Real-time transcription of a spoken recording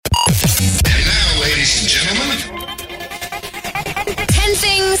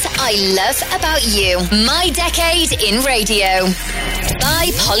I love about you. My decade in radio. By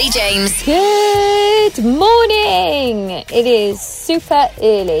Polly James. Good morning. It is super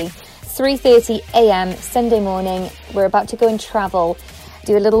early. 3:30 a.m. Sunday morning. We're about to go and travel.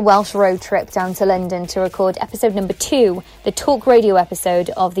 Do a little Welsh road trip down to London to record episode number 2, the Talk Radio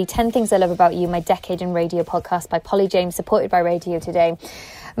episode of the 10 Things I Love About You, my decade in radio podcast by Polly James, supported by Radio Today.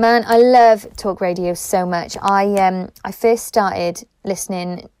 Man, I love Talk Radio so much. I first started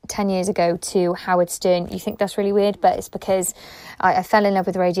listening 10 years ago to Howard Stern. You think that's really weird, but it's because I fell in love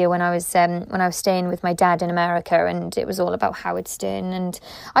with radio when I was staying with my dad in America, and it was all about Howard Stern, and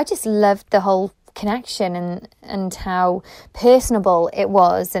I just loved the whole connection and how personable it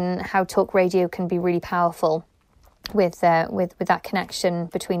was, and how talk radio can be really powerful with that connection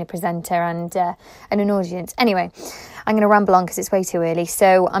between a presenter and an audience. Anyway, I'm going to ramble on because it's way too early.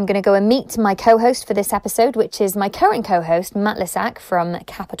 So I'm going to go and meet my co-host for this episode, which is my current co-host, Matt Lissack from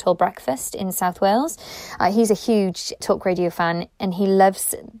Capital Breakfast in South Wales. He's a huge talk radio fan, and he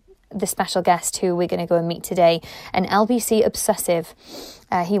loves the special guest who we're going to go and meet today, an LBC obsessive.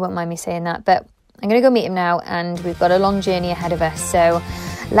 He won't mind me saying that, but I'm going to go meet him now, and we've got a long journey ahead of us. So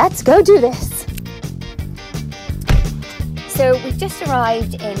let's go do this. So we've just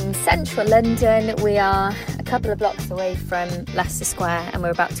arrived in central London. We are a couple of blocks away from Leicester Square, and we're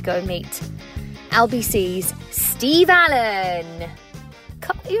about to go and meet LBC's Steve Allen.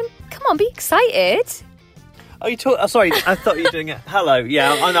 Come on, be excited. Oh, you talk? Oh, sorry, I thought you were doing it. Hello,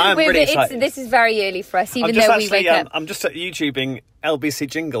 yeah, I'm really excited. This is very early for us, even though we wake up. I'm just YouTubing LBC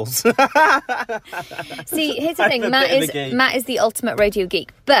jingles. See, here's the thing, Matt is the ultimate radio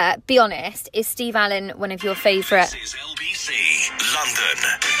geek. But be honest, is Steve Allen one of your favourite? This is LBC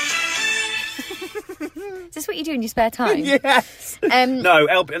London. Is this what you do in your spare time? Yes.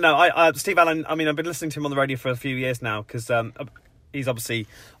 Steve Allen. I mean, I've been listening to him on the radio for a few years now because he's obviously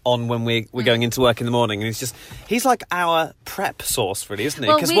on when we're going into work in the morning, and he's like our prep source, really, isn't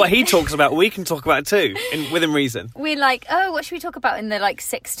he? Because what he talks about, we can talk about too, within reason. We're like, oh, what should we talk about in the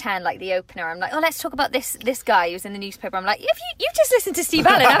 6:10, like the opener? I'm like, oh, let's talk about this guy who's in the newspaper. I'm like, you've just listened to Steve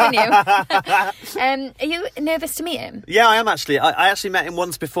Allen, haven't you? Are you nervous to meet him? Yeah, I am actually. I actually met him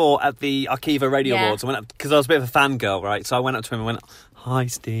once before at the Arkiva Radio Awards. I went up because I was a bit of a fangirl, right? So I went up to him and went, "Hi,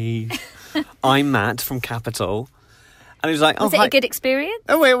 Steve. I'm Matt from Capital." And he was like, "Oh, was it hi. a good experience?"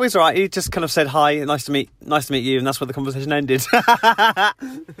 Oh, it was all right. He just kind of said, "Hi, nice to meet you," and that's where the conversation ended.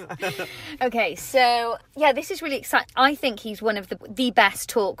 Okay, so yeah, this is really exciting. I think he's one of the best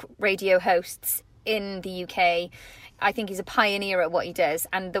talk radio hosts in the UK. I think he's a pioneer at what he does,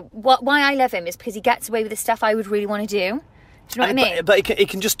 and why I love him is because he gets away with the stuff I would really want to do. Do you know what I mean? But he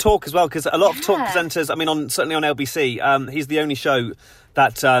can just talk as well, because a lot of talk presenters, I mean, certainly on LBC, he's the only show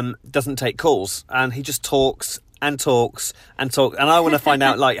that doesn't take calls, and he just talks and talks and talks, and I want to find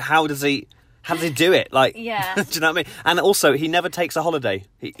out how does he do it? Do you know what I mean? And also, he never takes a holiday.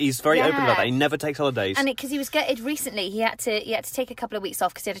 He's very open about that. He never takes holidays. And because he was gutted recently, he had to take a couple of weeks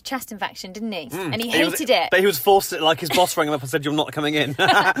off because he had a chest infection, didn't he? And he hated it. But he was forced to, his boss rang him up and said, "You're not coming in."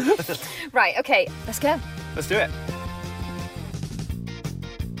 Right, okay, let's go. Let's do it.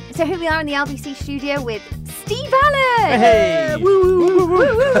 So here we are in the LBC studio with Steve Allen. Hey! Woo, woo, woo, woo,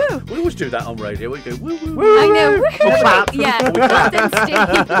 woo. We always do that on radio. We go woo, woo, woo. I know. Woo. Or clap. Yeah. Or we clap.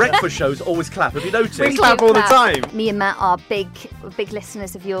 Steve. Breakfast shows always clap. Have you noticed? We clap all the time. Me and Matt are big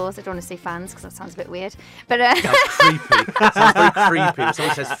listeners of yours. I don't want to say fans because that sounds a bit weird. But That's creepy. Sounds very creepy. If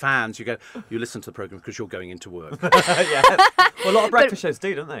someone says fans, you listen to the programme because you're going into work. Yeah. Well, a lot of breakfast shows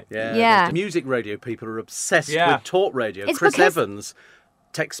do, don't they? Yeah. Music radio people are obsessed with talk radio. It's Chris because Evans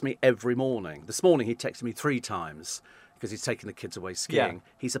texts me every morning. This morning he texted me 3 times because he's taking the kids away skiing.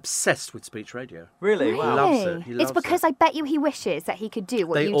 Yeah. He's obsessed with speech radio. Really? Wow. He loves it. He loves it's because I bet you he wishes that he could do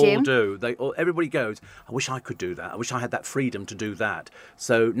what they you all do. Everybody goes, "I wish I could do that. I wish I had that freedom to do that."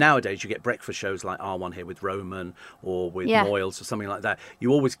 So nowadays you get breakfast shows like R1 here with Roman or with Moyles or something like that.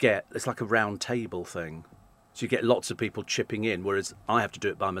 You always get, it's like a round table thing. So you get lots of people chipping in, whereas I have to do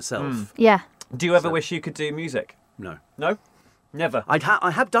it by myself. Yeah. Do you ever wish you could do music? No. No? Never?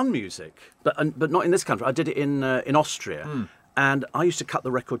 I have done music, but not in this country. I did it in Austria. And I used to cut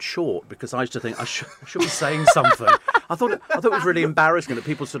the record short because I used to think I should be saying something. I thought it was really embarrassing that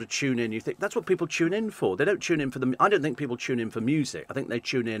people sort of tune in. You think that's what people tune in for. They don't tune in for the. I don't think people tune in for music. I think they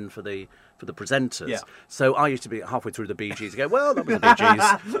tune in for the presenters. Yeah. So I used to be halfway through the Bee Gees and go, "Well, that was the Bee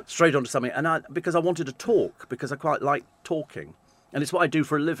Gees," straight onto something. And because I wanted to talk, because I quite like talking. And it's what I do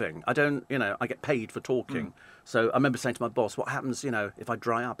for a living. I don't, I get paid for talking. So I remember saying to my boss, what happens, if I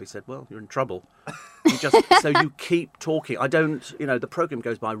dry up? He said, well, you're in trouble. So you keep talking. I don't, the programme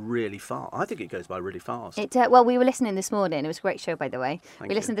goes by really fast. I think it goes by really fast. Well, we were listening this morning. It was a great show, by the way.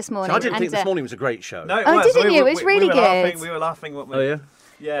 We listened this morning. So I didn't think this morning was a great show. No, it Oh, was. didn't you? It was really good. We were laughing. Oh, yeah?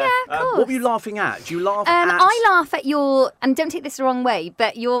 Yeah. Yeah, of course. What were you laughing at? Do you laugh at... I laugh at your, and don't take this the wrong way,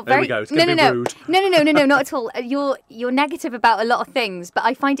 but you're There very... we go, it's gonna be rude. No, not at all. You're negative about a lot of things, but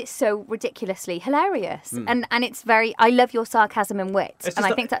I find it so ridiculously hilarious. And it's very... I love your sarcasm and wit, and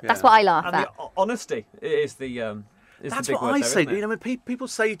I think that's what I laugh and at. the honesty is the... That's the big what word I there, say. isn't it? When people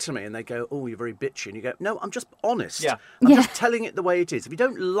say to me and they go, "Oh, you're very bitchy," and you go, "No, I'm just honest. Yeah. I'm just telling it the way it is. If you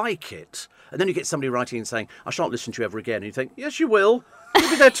don't like it, and then you get somebody writing and saying, "I shan't listen to you ever again," and you think, "Yes, you will. You'll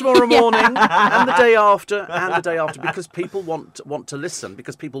be there tomorrow morning and the day after and the day after," because people want to listen,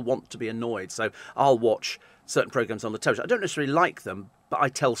 because people want to be annoyed. So I'll watch certain programs on the television. I don't necessarily like them, but I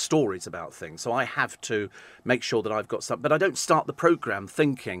tell stories about things, so I have to make sure that I've got some. But I don't start the program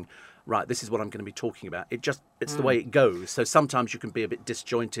thinking, right, this is what I'm going to be talking about. It's the way it goes. So sometimes you can be a bit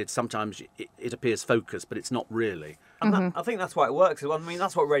disjointed. Sometimes it appears focused, but it's not really. And I think that's why it works. I mean,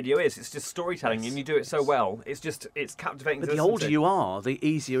 that's what radio is. It's just storytelling, and you do it so well. It's captivating. But to the listen older to. you are, the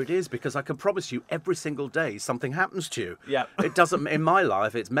easier it is, because I can promise you every single day something happens to you. Yeah. It doesn't, in my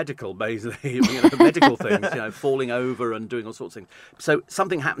life, it's medical, basically, medical things, falling over and doing all sorts of things. So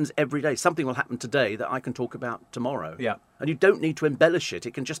something happens every day. Something will happen today that I can talk about tomorrow. Yeah. And you don't need to embellish it.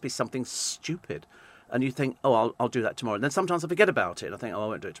 It can just be something stupid. And you think, oh, I'll do that tomorrow. And then sometimes I forget about it. And I think, oh, I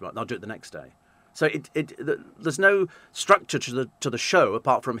won't do it tomorrow. I'll do it the next day. So there's no structure to the show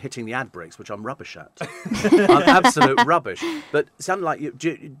apart from hitting the ad breaks, which I'm rubbish at. I'm absolute rubbish. But it sounded like you.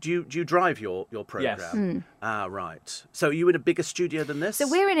 Do you drive your program? Yes. Ah, right. So are you in a bigger studio than this? So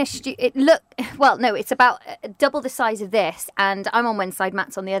we're in a it's about double the size of this, and I'm on one side,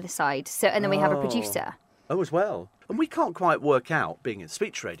 Matt's on the other side. So, and then we have a producer. Oh, as well. And we can't quite work out, being in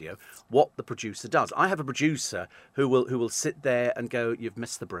speech radio, what the producer does. I have a producer who will sit there and go, "You've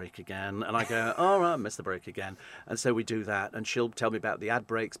missed the break again," and I go, "All right, I missed the break again," and so we do that, and she'll tell me about the ad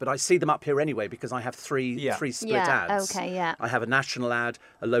breaks. But I see them up here anyway because I have three split ads. Okay, yeah. I have a national ad,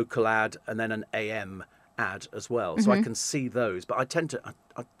 a local ad, and then an AM ad as well, so I can see those. But I tend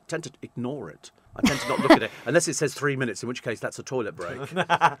to ignore it. I tend to not look at it unless it says 3 minutes, in which case that's a toilet break.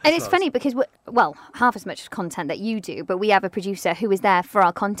 And it's funny because, half as much content that you do, but we have a producer who is there for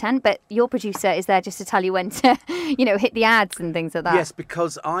our content, but your producer is there just to tell you when to, hit the ads and things like that. Yes,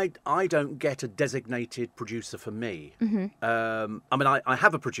 because I don't get a designated producer for me. I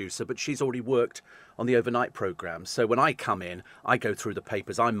have a producer, but she's already worked on the overnight programme. So when I come in, I go through the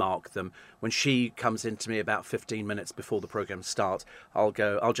papers, I mark them. When she comes in to me about 15 minutes before the programme starts,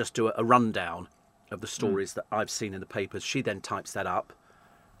 I'll just do a rundown of the stories that I've seen in the papers. She then types that up,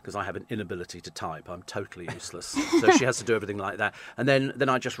 because I have an inability to type. I'm totally useless. So she has to do everything like that. And then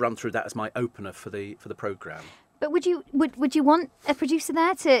I just run through that as my opener for the programme. But would you want a producer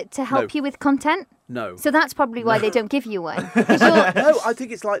there to help you with content? No. So that's probably why they don't give you one. No, I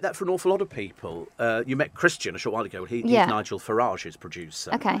think it's like that for an awful lot of people. You met Christian a short while ago. He's Nigel Farage's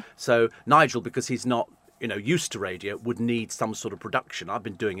producer. Okay. So Nigel, because he's not used to radio, would need some sort of production. I've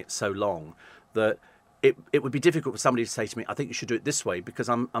been doing it so long that it would be difficult for somebody to say to me, "I think you should do it this way," because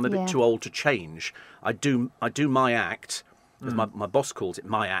I'm a bit too old to change. I do my act. As my boss calls it,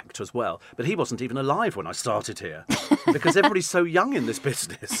 my act as well. But he wasn't even alive when I started here, because everybody's so young in this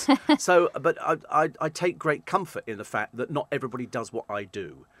business. So, but I take great comfort in the fact that not everybody does what I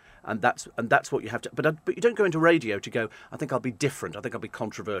do. And that's what you have to. But you don't go into radio to go, "I think I'll be different. I think I'll be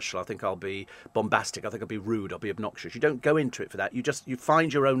controversial. I think I'll be bombastic. I think I'll be rude. I'll be obnoxious." You don't go into it for that. You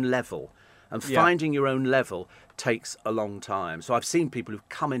find your own level. And finding your own level takes a long time. So I've seen people who've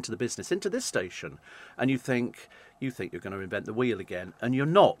come into the business, into this station, and you think you're going to invent the wheel again, and you're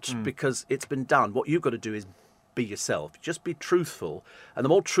not, because it's been done. What you've got to do is be yourself. Just be truthful. And the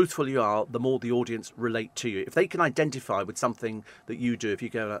more truthful you are, the more the audience relate to you. If they can identify with something that you do, if you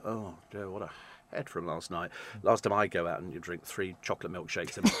go like, "Oh, dear, what a head from last night." Last time I go out and you drink 3 chocolate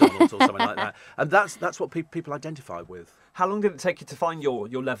milkshakes at McDonald's or something like that. And that's what people identify with. How long did it take you to find your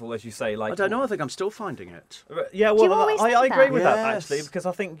level, as you say? Like, I don't know. I think I'm still finding it. Yeah, Do you well, always I think agree that? with that Yes. actually, because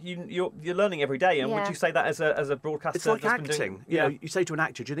I think you're learning every day. And would Yeah. you say that as a broadcaster? It's like that's been acting. doing- You say to an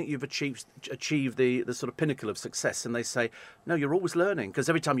actor, "Do you think you've achieved the sort of pinnacle of success?" And they say, "No, you're always learning, because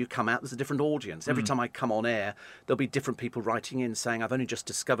every time you come out, there's a different audience. Every time I come on air, there'll be different people writing in saying, 'I've only just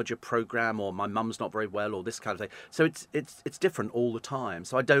discovered your programme,' or 'My mum's not very well,' or this kind of thing." So it's different all the time.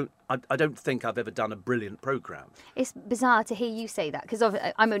 So I don't think I've ever done a brilliant programme. It's bizarre bizarre to hear you say that, because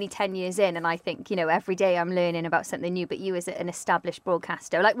I'm only 10 years in, and I think, every day I'm learning about something new, but you as an established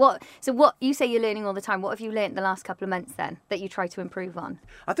broadcaster, what you say you're learning all the time, what have you learnt the last couple of months then that you try to improve on?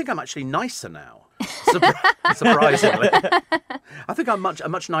 I think I'm actually nicer now. Surprisingly. I think I'm a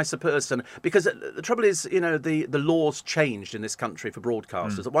much nicer person, because the trouble is, the laws changed in this country for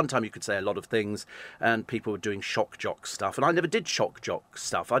broadcasters. At one time you could say a lot of things and people were doing shock jock stuff, and I never did shock jock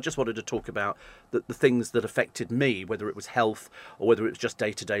stuff. I just wanted to talk about the things that affected me, whether it was health or whether it was just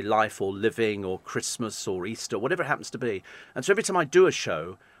day-to-day life or living or Christmas or Easter, whatever it happens to be. And so every time I do a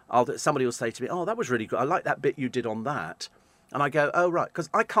show, somebody will say to me, "Oh, that was really good. I like that bit you did on that." And I go, "Oh, right," because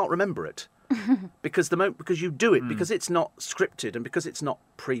I can't remember it. because you do it, because it's not scripted and because it's not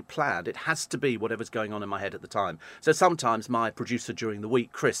pre-planned, it has to be whatever's going on in my head at the time. So sometimes my producer during the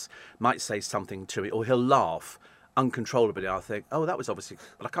week, Chris, might say something to me, or he'll laugh uncontrollably. I think, oh, that was obviously,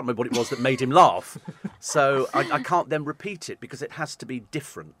 but I can't remember what it was that made him laugh. So I can't then repeat it, because it has to be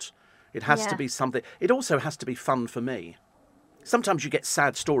different. It has to be something. It also has to be fun for me. Sometimes you get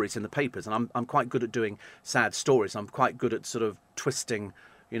sad stories in the papers, and I'm quite good at doing sad stories. I'm quite good at sort of twisting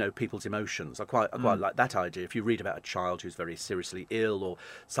people's emotions. I quite like that idea. If you read about a child who's very seriously ill or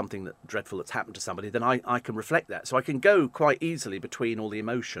something dreadful that's happened to somebody, then I can reflect that. So I can go quite easily between all the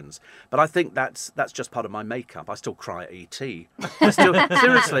emotions. But I think that's just part of my makeup. I still cry at E.T.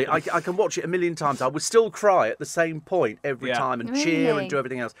 Seriously, I can watch it a million times. I would still cry at the same point every time and cheer and do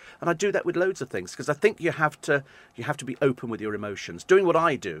everything else. And I do that with loads of things, because I think you have to be open with your emotions. Doing what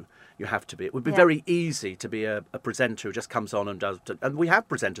I do, you have to be. It would be very easy to be a presenter who just comes on and does. And we have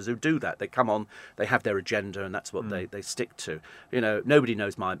presenters who do that. They come on, they have their agenda, and that's what they stick to. Nobody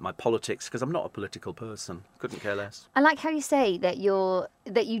knows my politics, because I'm not a political person. Couldn't care less. I like how you say that you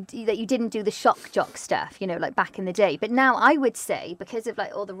didn't do the shock jock stuff, like back in the day. But now I would say, because of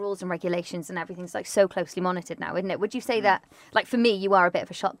all the rules and regulations and everything's so closely monitored now, isn't it? Would you say that, for me, you are a bit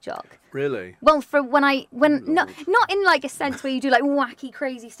of a shock jock? Really? Well, not in a sense where you do wacky,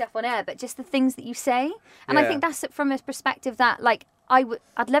 crazy stuff on air, but just the things that you say. And I think that's from a perspective that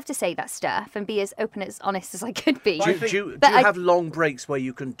I'd love to say that stuff and be as open, as honest as I could be. Do you have long breaks where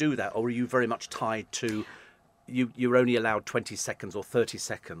you can do that, or are you very much tied to? You're only allowed 20 seconds or 30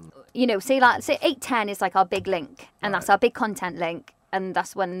 seconds. Say 8:10 is our big link, and that's our big content link. And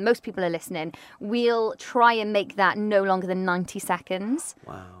that's when most people are listening. We'll try and make that no longer than 90 seconds.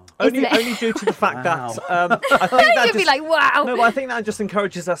 Wow. Only due to the fact that I think that you'd be like, wow. No, but I think that just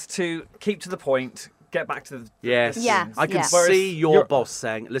encourages us to keep to the point, get back to the yes. I can see your boss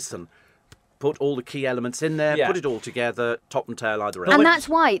saying, "Listen, put all the key elements in there, put it all together, top and tail either end."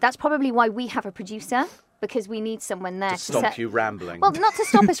 And that's probably why we have a producer. Because we need someone there to stop you rambling. Well, not to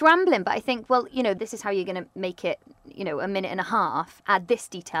stop us rambling, but I think, this is how you're going to make it, a minute and a half, add this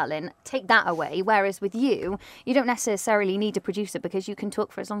detail in, take that away. Whereas with you don't necessarily need a producer, because you can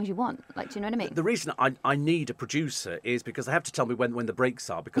talk for as long as you want. Do you know what I mean? The reason I need a producer is because they have to tell me when the breaks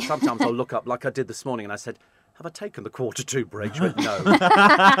are, because sometimes I'll look up, like I did this morning, and I said, "Have I taken the 1:45 break?" She went, "No."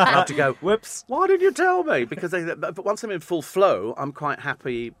 I have to go, "Whoops, why didn't you tell me?" Because but once I'm in full flow, I'm quite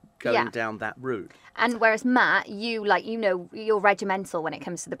happy going down that route. And whereas Matt, you're regimental when it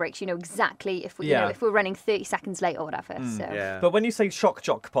comes to the breaks. You know exactly if we're running 30 seconds late or whatever. But when you say shock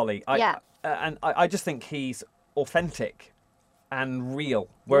jock, Polly, I just think he's authentic and real.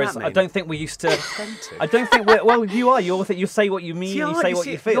 Whereas I don't think we used to. I don't think we're. Well, you are. You say what you mean. You say what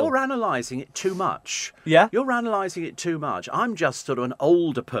you feel. You're analysing it too much. Yeah. You're analysing it too much. I'm just sort of an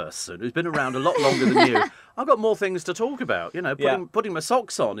older person who's been around a lot longer than you. I've got more things to talk about. Putting my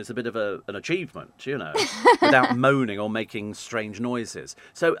socks on is a bit of an achievement. Without moaning or making strange noises.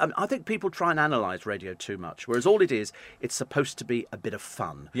 So I think people try and analyse radio too much. Whereas all it is, it's supposed to be a bit of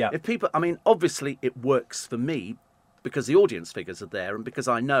fun. Yeah. If people, obviously it works for me, because the audience figures are there, and because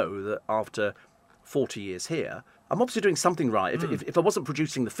I know that after 40 years here, I'm obviously doing something right. If I wasn't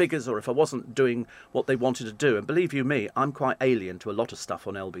producing the figures, or if I wasn't doing what they wanted to do, and believe you me, I'm quite alien to a lot of stuff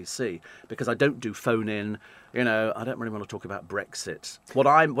on LBC, because I don't do phone-in, I don't really want to talk about Brexit. What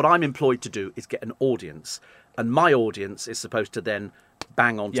I'm employed to do is get an audience, and my audience is supposed to then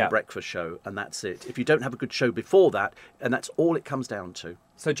bang on to the breakfast show, and that's it. If you don't have a good show before that, and that's all it comes down to.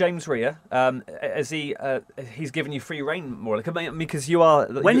 So James Rea, he's given you free rein more, because you are.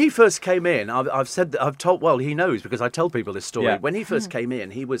 When he first came in, I've said that, I've told. Well, he knows because I tell people this story. Yeah. When he first came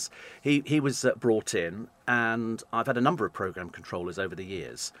in, he was brought in, and I've had a number of program controllers over the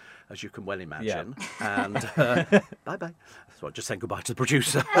years, as you can well imagine. Yeah. And bye bye. So I just saying goodbye to the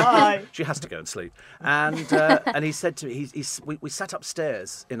producer. Bye. She has to go and sleep. And he said to me, we sat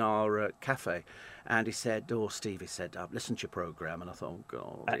upstairs in our cafe. And he said, "Oh, Steve," he said, "I've listened to your programme." And I thought, "Oh,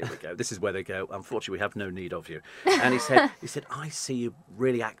 God, here we go. This is where they go. Unfortunately, we have no need of you." And he said, "I see you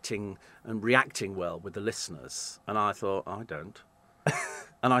really acting and reacting well with the listeners." And I thought, "I don't."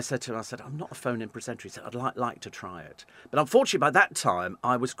 And I said to him, "I'm not a phone-in presenter." He said, "I'd like to try it." But unfortunately, by that time,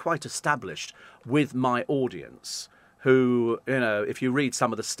 I was quite established with my audience who, if you read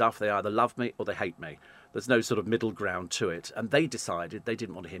some of the stuff, they either love me or they hate me. There's no sort of middle ground to it. And they decided they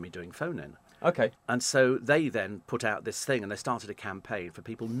didn't want to hear me doing phone-in. Okay. And so they then put out this thing and they started a campaign for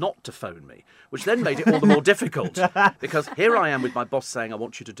people not to phone me, which then made it all the more difficult. Because here I am with my boss saying, "I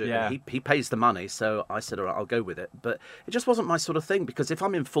want you to do it." He pays the money, so I said, "All right, I'll go with it." But it just wasn't my sort of thing, because if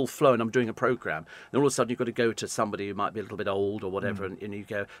I'm in full flow and I'm doing a programme, then all of a sudden you've got to go to somebody who might be a little bit old or whatever, and you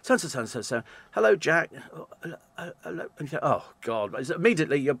go, so, "Hello, Jack." Hello. And you go, "Oh, God."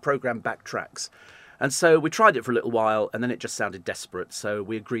 Immediately your programme backtracks. And so we tried it for a little while, and then it just sounded desperate, so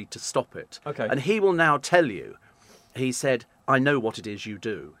we agreed to stop it. Okay. And he will now tell you, he said, "I know what it is you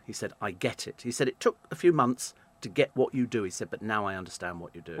do." He said, "I get it." He said, "It took a few months to get what you do." He said, "But now I understand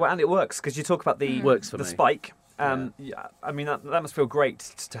what you do." Well, and it works, because you talk about the Works for me. spike. Yeah, I mean, that must feel great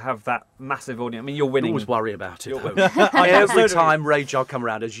to have that massive audience. I mean, you're winning. I always worry about it, though. So Every do time Rage Jar come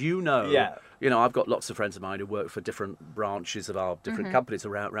around, as you know, Yeah. I've got lots of friends of mine who work for different branches of our different companies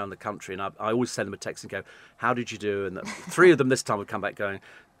around the country, and I always send them a text and go, "How did you do?" And 3 of them this time would come back going,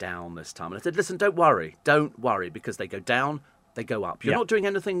 "Down this time." And I said, "Listen, don't worry, because they go down, they go up. You're not doing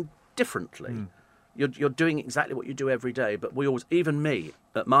anything differently. You're doing exactly what you do every day." But we always, even me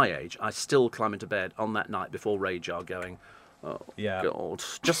at my age, I still climb into bed on that night before Rage Jar going, "Oh, Yeah. God."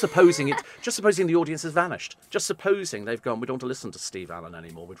 Just supposing the audience has vanished. Just supposing they've gone, "We don't want to listen to Steve Allen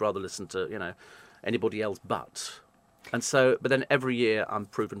anymore. We'd rather listen to, anybody else but." And so, but then every year I'm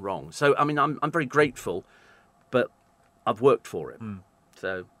proven wrong. So, I mean, I'm very grateful, but I've worked for it.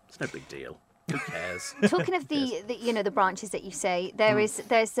 So it's no big deal. Who cares? Talking of the branches that you say, there's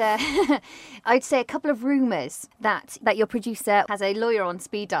I'd say a couple of rumours that your producer has a lawyer on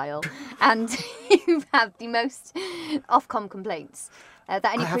speed dial, and you've had the most Ofcom complaints. That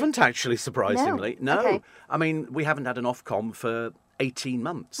any I haven't actually, surprisingly. No. Okay. I mean, we haven't had an Ofcom for 18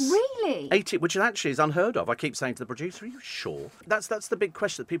 months. Really? 80, which actually is unheard of. I keep saying to the producer, "Are you sure?" That's the big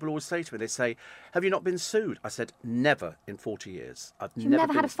question that people always say to me. They say, "Have you not been sued?" I said, "Never in 40 years. You've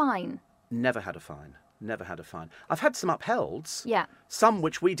never had a fine? Never had a fine. Never had a fine. I've had some uphelds. Yeah. Some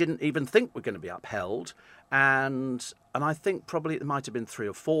which we didn't even think were going to be upheld, and I think probably it might have been 3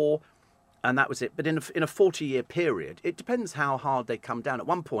 or 4, and that was it. But in a 40-year period, it depends how hard they come down. At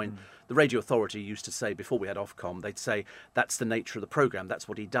one point, the Radio Authority used to say, before we had Ofcom, they'd say, "That's the nature of the programme. That's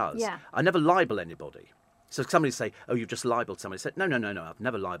what he does." Yeah. I never libel anybody. So somebody say, "Oh, you've just libelled somebody." I said, No. I've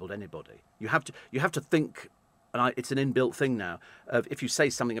never libelled anybody. You have to think. And it's an inbuilt thing now. If you say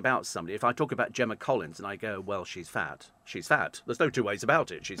something about somebody, if I talk about Gemma Collins and I go, "Well, she's fat," she's fat. There's no two ways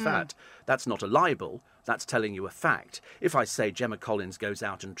about it. She's fat. That's not a libel. That's telling you a fact. If I say Gemma Collins goes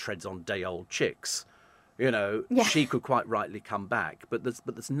out and treads on day-old chicks, she could quite rightly come back. But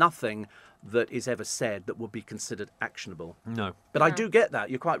there's nothing that is ever said that would be considered actionable. No. But I do get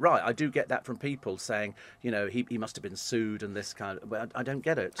that. You're quite right. I do get that from people saying, he must have been sued and this kind of. But I don't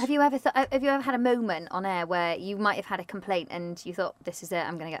get it. Have you ever had a moment on air where you might have had a complaint and you thought, "This is it,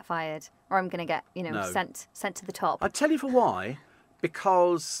 I'm going to get fired, or I'm going to get No. sent to the top"? I tell you for why.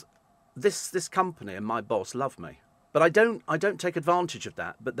 Because this company and my boss love me. But I don't take advantage of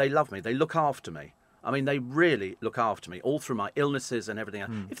that. But they love me. They look after me. I mean, they really look after me all through my illnesses and everything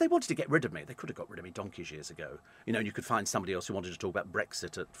else. If they wanted to get rid of me, they could have got rid of me donkeys years ago. And you could find somebody else who wanted to talk about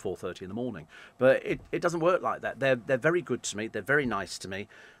Brexit at 4:30 in the morning. But it doesn't work like that. They're very good to me. They're very nice to me.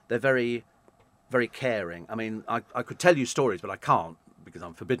 They're very, very caring. I mean, I could tell you stories, but I can't, because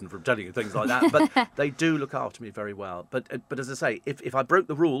I'm forbidden from telling you things like that. But they do look after me very well. But as I say, if I broke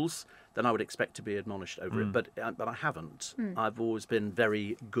the rules, then I would expect to be admonished over it. But I haven't. I've always been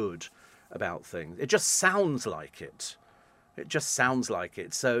very good about things. It just sounds like it. It just sounds like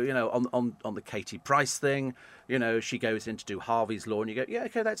it. So, on the Katie Price thing, she goes in to do Harvey's Law and you go, "Yeah,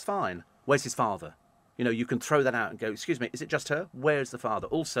 okay, that's fine. Where's his father?" You can throw that out and go, "Excuse me, is it just her? Where's the father?"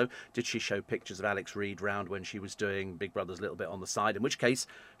 Also, did she show pictures of Alex Reid round when she was doing Big Brother's little bit on the side? In which case,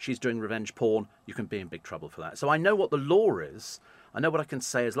 she's doing revenge porn. You can be in big trouble for that. So I know what the law is. I know what I can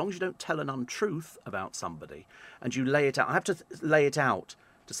say as long as you don't tell an untruth about somebody and you lay it out. I have to lay it out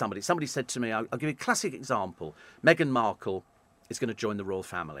to somebody. Somebody said to me, I'll give you a classic example. Meghan Markle is going to join the royal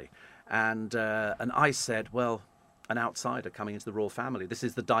family. And I said, well, an outsider coming into the royal family. This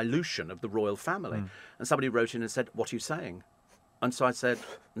is the dilution of the royal family. And somebody wrote in and said, "What are you saying?" And so I said,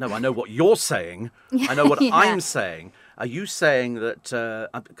 no, I know what you're saying. I know what I'm saying. Are you saying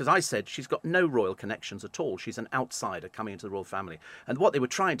that, because I said she's got no royal connections at all. She's an outsider coming into the royal family. And what they were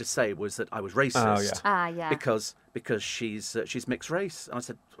trying to say was that I was racist. Because she's mixed race. And I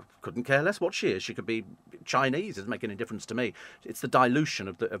said, couldn't care less what she is. She could be Chinese. It doesn't make any difference to me. It's the dilution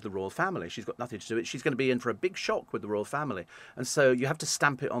of the royal family. She's got nothing to do with it. She's going to be in for a big shock with the royal family. And so you have to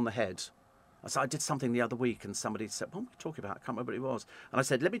stamp it on the head. So I did something the other week and somebody said, what were we talking about? I can't remember what it was. And I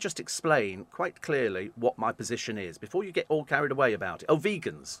said, let me just explain quite clearly what my position is before you get all carried away about it. Oh,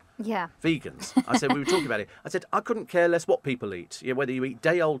 vegans. Yeah. Vegans. I said, we were talking about it. I said, I couldn't care less what people eat. Whether you eat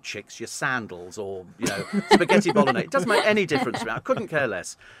day-old chicks, your sandals, or, spaghetti bolognese. It doesn't make any difference to me. I couldn't care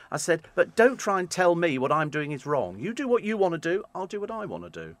less. I said, but don't try and tell me what I'm doing is wrong. You do what you want to do. I'll do what I want to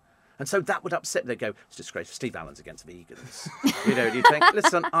do. And so that would upset. They'd go, it's disgraceful. Steve Allen's against vegans. You'd think,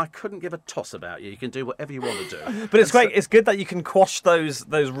 listen, I couldn't give a toss about you. You can do whatever you want to do. But it's great. It's good that you can quash those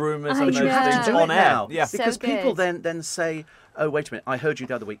rumours and those things on air. Now. Yeah. Because people then say, oh, wait a minute, I heard you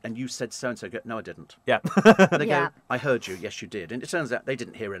the other week and you said so-and-so. Go, no, I didn't. Yeah. And they go, I heard you. Yes, you did. And it turns out they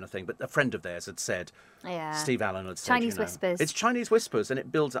didn't hear anything, but a friend of theirs had said, Steve Allen had said, Chinese whispers. It's Chinese whispers, and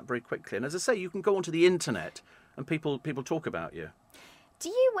it builds up very quickly. And as I say, you can go onto the internet and people talk about you. Do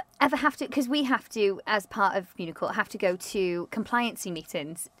you ever have to, because we have to, as part of Unicourt, have to go to compliancy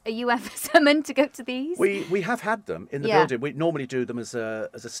meetings. Are you ever summoned to go to these? We have had them in the building. We normally do them as a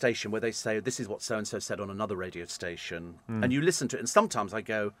station where they say, this is what so-and-so said on another radio station. And you listen to it, and sometimes I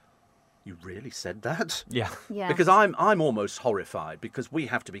go, you really said that? Yeah. Because I'm almost horrified, because we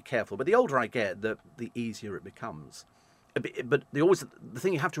have to be careful. But the older I get, the easier it becomes. But the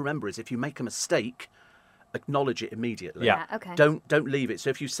thing you have to remember is if you make a mistake, acknowledge it immediately. Yeah, okay. Don't leave it. So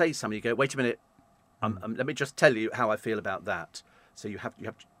if you say something, you go, wait a minute, let me just tell you how I feel about that. So you have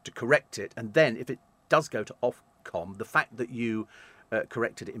to correct it, and then if it does go to Ofcom, the fact that you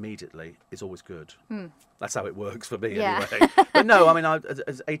corrected it immediately is always good. That's how it works for me anyway. But no, I mean,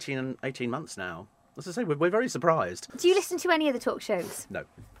 it's 18 months now. As I say, we're very surprised. Do you listen to any of the talk shows? No.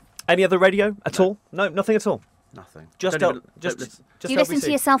 Any other radio at all? No, nothing at all. Nothing. Just Do you listen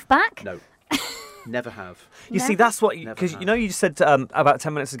to yourself back? No. Never have. You see, that's what, because you just said about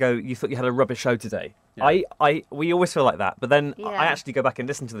 10 minutes ago you thought you had a rubbish show today. Yeah. We always feel like that, but then I actually go back and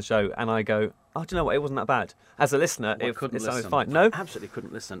listen to the show and I go, oh, do you know what? It wasn't that bad. As a listener, it sounded fine. No, absolutely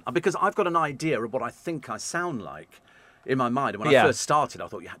couldn't listen because I've got an idea of what I think I sound like in my mind. And when I first started, I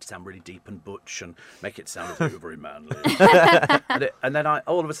thought you had to sound really deep and butch and make it sound very, very manly. and then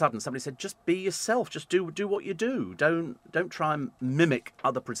all of a sudden, somebody said, "Just be yourself. Just do what you do. Don't try and mimic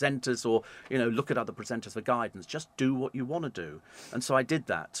other presenters or look at other presenters for guidance. Just do what you want to do." And so I did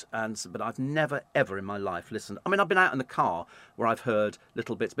that. But I've never ever in my life listened. I mean, I've been out in the car where I've heard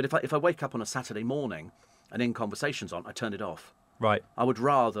little bits. But if I wake up on a Saturday morning and In Conversation's on, I turn it off. Right. I would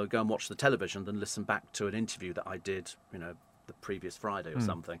rather go and watch the television than listen back to an interview that I did, the previous Friday or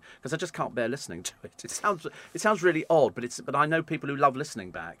something, because I just can't bear listening to it. It sounds really odd, but I know people who love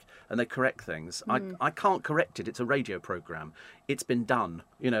listening back and they correct things. I can't correct it. It's a radio program. It's been done,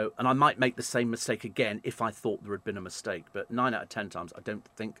 and I might make the same mistake again if I thought there had been a mistake. But 9 out of 10 times, I don't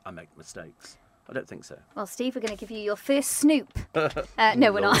think I make mistakes. I don't think so. Well, Steve, we're going to give you your first snoop.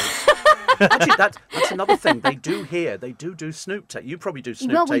 No, we're not. Actually, that's another thing. They do Snoop tape. You probably do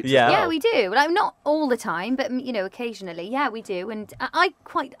Snoop tapes as well. Yeah, we do. Like, not all the time, but occasionally. Yeah, we do. And I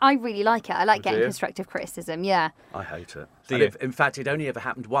really like it. I like getting constructive criticism. Yeah. I hate it. In fact, it only ever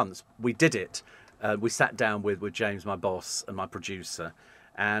happened once. We did it. We sat down with James, my boss, and my producer.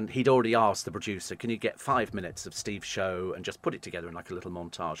 And he'd already asked the producer, can you get 5 minutes of Steve's show and just put it together in like a little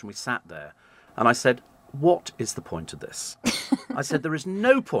montage? And we sat there. And I said, what is the point of this? I said, there is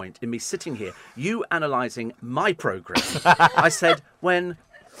no point in me sitting here, you analysing my programme. I said, when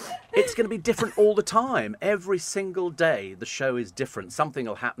it's going to be different all the time. Every single day, the show is different. Something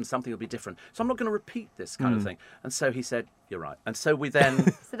will happen, something will be different. So I'm not going to repeat this kind of thing. And so he said, you're right. And so we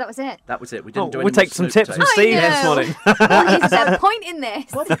then... So that was it? That was it. We didn't do any We'll take some tips from Steve this morning. What is the point in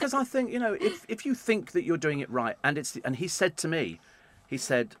this? Well, because I think, if you think that you're doing it right, and he said to me,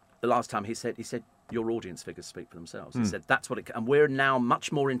 the last time he said, your audience figures speak for themselves. He said, that's what it... And we're now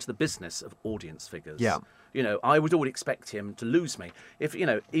much more into the business of audience figures. Yeah. I would all expect him to lose me. If,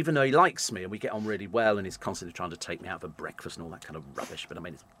 even though he likes me and we get on really well and he's constantly trying to take me out for breakfast and all that kind of rubbish, but I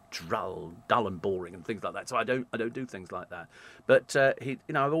mean, it's dull and boring and things like that. So I don't do things like that. But,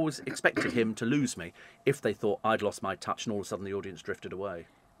 I've always expected him to lose me if they thought I'd lost my touch and all of a sudden the audience drifted away.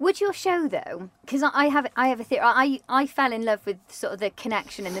 Would your show though? Because I have a theory. I fell in love with sort of the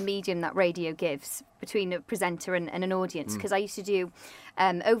connection and the medium that radio gives between a presenter and an audience. Because I used to do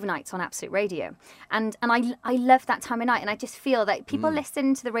overnights on Absolute Radio, and I love that time of night. And I just feel that people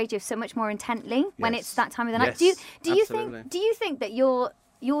listen to the radio so much more intently when it's that time of the night. Yes, do you think that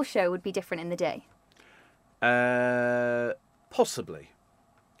your show would be different in the day? Possibly.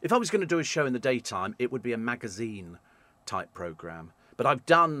 If I was going to do a show in the daytime, it would be a magazine type programme. But I've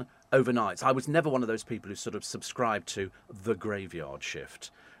done overnights. I was never one of those people who sort of subscribed to the graveyard shift,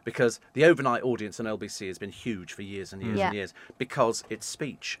 because the overnight audience on LBC has been huge for years and years and years, because it's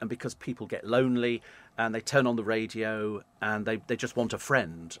speech and because people get lonely and they turn on the radio and they just want a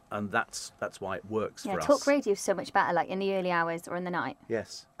friend, and that's why it works for us. Talk radio is so much better, like in the early hours or in the night.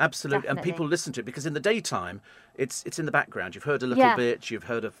 Yes, absolutely. Definitely. And people listen to it because in the daytime it's in the background. You've heard a little bit, you've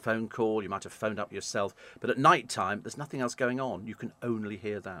heard a phone call, you might have phoned up yourself, but at night time there's nothing else going on. You can only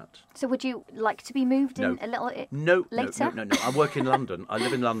hear that. So would you like to be moved in a little later? No. I work in London. I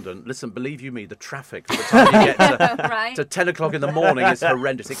live in London. Listen, believe you me, the traffic by the time you get to 10 o'clock in the morning is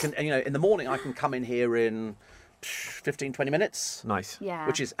horrendous. It can, in the morning I can come in here in 15, 20 minutes. Nice. Yeah.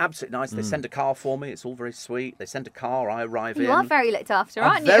 Which is absolutely nice. They send a car for me. It's all very sweet. They send a car. I arrive in. You are very looked after,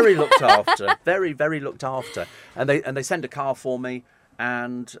 I'm aren't you? very looked after. Very, very looked after. And they send a car for me,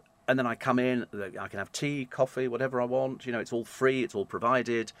 and then I come in. I can have tea, coffee, whatever I want. It's all free. It's all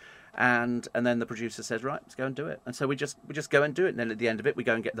provided. And then the producer says, right, let's go and do it. And so we just go and do it. And then at the end of it, we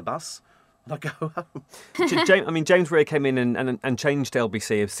go and get the bus. And I go home. James Rea came in and changed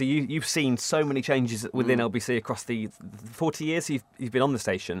LBC. So you've seen so many changes within LBC across the 40 years you've been on the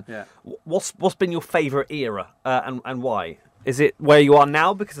station. Yeah. What's been your favourite era and why? Is it where you are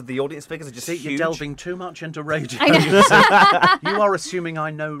now because of the audience figures are just huge? You're delving too much into radio. You are assuming I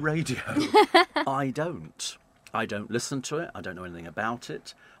know radio. I don't. I don't listen to it. I don't know anything about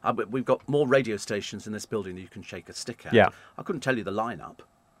it. We've got more radio stations in this building than you can shake a stick at. Yeah. I couldn't tell you the lineup.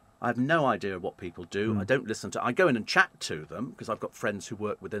 I have no idea what people do. I don't listen to. I go in and chat to them because I've got friends who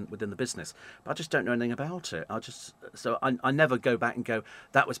work within the business, but I just don't know anything about it. I never go back and go,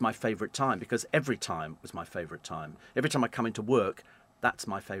 that was my favourite time, because every time was my favourite time. Every time I come into work, that's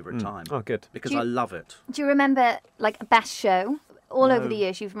my favourite time. Oh, good. Because I love it. Do you remember like a best show? All over the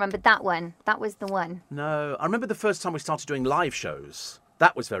years, you've remembered that one. That was the one. No, I remember the first time we started doing live shows.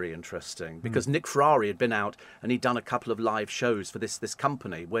 That was very interesting because Nick Ferrari had been out and he'd done a couple of live shows for this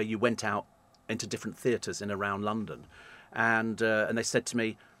company where you went out into different theatres in around London, and they said to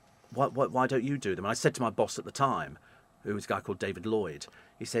me, why don't you do them? And I said to my boss at the time, who was a guy called David Lloyd,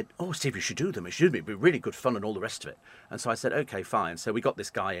 he said, oh, Steve, you should do them. It'd be really good fun and all the rest of it. And so I said, okay, fine. So we got this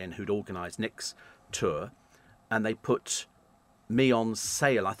guy in who'd organised Nick's tour, and they put me on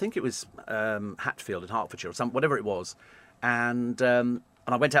sale. I think it was Hatfield in Hertfordshire or whatever it was, and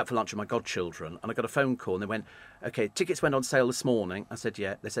I went out for lunch with my godchildren, and I got a phone call, and they went, okay, tickets went on sale this morning. I said,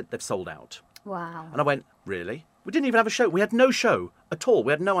 yeah. They said they've sold out. Wow. And I went, really? We didn't even have a show. We had no show at all.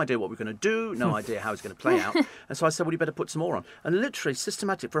 We had no idea what we were going to do, no idea how it was going to play out. And so I said, well, you better put some more on. And literally,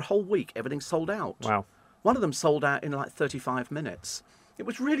 systematic, for a whole week, everything sold out. Wow. One of them sold out in like 35 minutes. It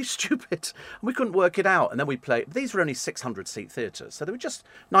was really stupid. We couldn't work it out. And then we played. These were only 600-seat theatres, so they were just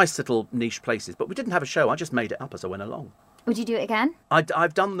nice little niche places. But we didn't have a show. I just made it up as I went along. Would you do it again?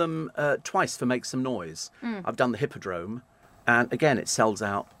 I've done them twice for Make Some Noise. I've done the Hippodrome, and again, it sells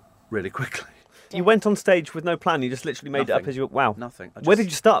out really quickly. You went on stage with no plan. You just literally made it up as you went. Wow. Nothing. Where did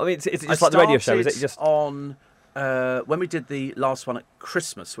you start? I mean, is it just like the radio show? Is it just on when we did the last one at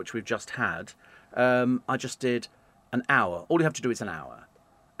Christmas, which we've just had? I just did an hour. All you have to do is an hour,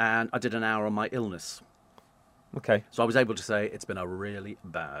 and I did an hour on my illness. Okay. So I was able to say it's been a really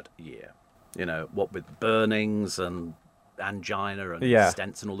bad year. What with burnings and angina and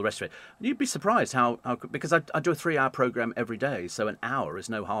stents and all the rest of it. And you'd be surprised how because I do a 3-hour programme every day, so an hour is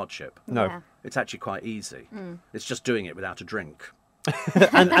no hardship. No. Yeah. It's actually quite easy. It's just doing it without a drink.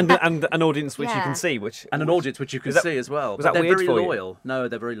 and an audience which you can see, an audience which you can see as well. Was that they're weird very for loyal. No,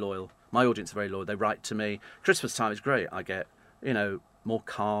 they're very loyal. My audience are very loyal. They write to me. Christmas time is great. I get more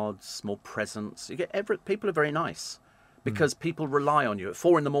cards, more presents. You get people are very nice. Because people rely on you at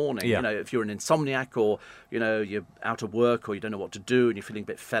 4 a.m. If you're an insomniac or you're out of work or you don't know what to do and you're feeling a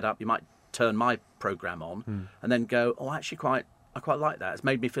bit fed up, you might turn my programme on and then go, oh, actually I quite like that. It's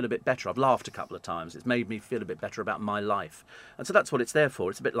made me feel a bit better. I've laughed a couple of times. It's made me feel a bit better about my life. And so that's what it's there for.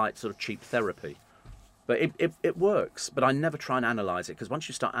 It's a bit like sort of cheap therapy. But it works. But I never try and analyse it, because once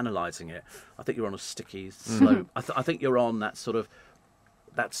you start analysing it, I think you're on a sticky slope. I think you're on that sort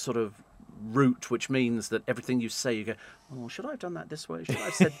of route, which means that everything you say, you go, oh, should I have done that this way? Should I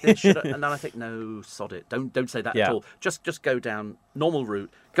have said this? And then I think, no, sod it. Don't say that at all. Just go down normal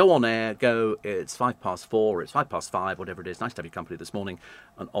route. Go on air. Go. It's 4:05. It's 5:05. Whatever it is. Nice to have your company this morning,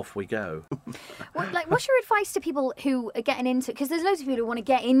 and off we go. What's your advice to people who are getting into? Because there's loads of people who want to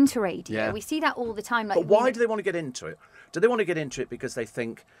get into radio. Yeah. We see that all the time. But why do they want to get into it? Do they want to get into it because they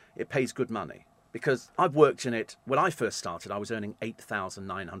think it pays good money? Because I've worked in it. When I first started, I was earning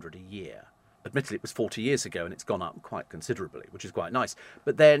 $8,900 a year. Admittedly, it was 40 years ago, and it's gone up quite considerably, which is quite nice.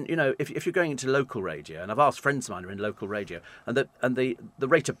 But then, if you're going into local radio, and I've asked friends of mine who are in local radio, and the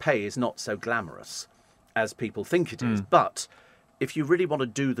rate of pay is not so glamorous as people think it is. But if you really want to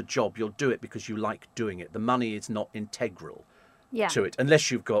do the job, you'll do it because you like doing it. The money is not integral to it,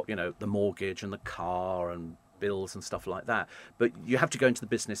 unless you've got, the mortgage and the car and bills and stuff like that. But you have to go into the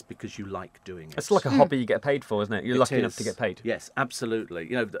business because you like doing it. It's like a hobby you get paid for, isn't it? You're lucky enough to get paid. Yes, absolutely.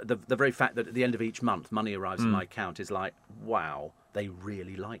 The very fact that at the end of each month money arrives in my account is like, wow, they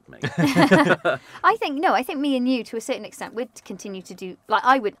really like me. I think me and you, to a certain extent, would continue to do,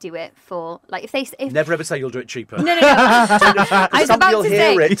 I would do it for, if Never ever say you'll do it cheaper. No. I was about to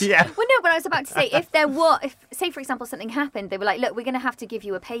say, Yeah. Well, no, but I was about to say, if say, for example, something happened, they were like, look, we're going to have to give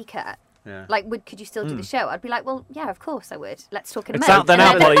you a pay cut. Yeah. Could you still do the show? I'd be like, well, yeah, of course I would. Let's talk in a It's minute. out there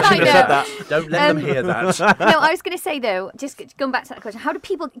now, Polly. You should have said that. Don't let them hear that. No, I was going to say, though, just going back to that question, how do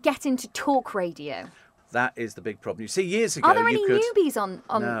people get into talk radio? That is the big problem. You see, years ago, Are there any newbies on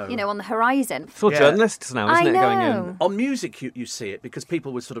the horizon? It's all journalists now, isn't it? know. Going in. On music, you see it because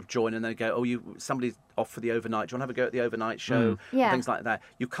people would sort of join and they go, somebody's off for the overnight. Do you want to have a go at the overnight show? Yeah. Things like that.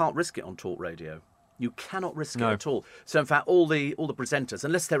 You can't risk it on talk radio. You cannot risk it at all. So, in fact, all the presenters,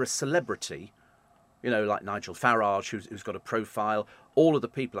 unless they're a celebrity, like Nigel Farage, who's got a profile, all of the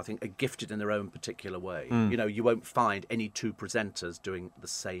people, I think, are gifted in their own particular way. You won't find any two presenters doing the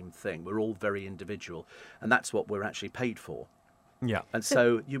same thing. We're all very individual, and that's what we're actually paid for. Yeah. And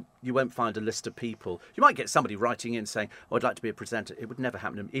so you won't find a list of people. You might get somebody writing in saying, oh, I'd like to be a presenter. It would never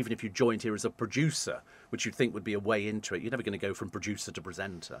happen. Even if you joined here as a producer, which you'd think would be a way into it, you're never going to go from producer to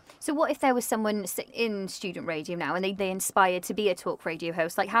presenter. So what if there was someone in student radio now and they inspired to be a talk radio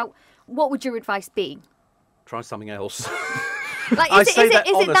host? What would your advice be? Try something else. Is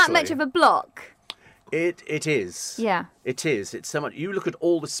it that much of a block? It is. Yeah. It is. It's so much. You look at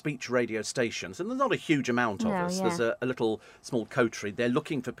all the speech radio stations, and there's not a huge amount of us. Yeah. There's a little small coterie. They're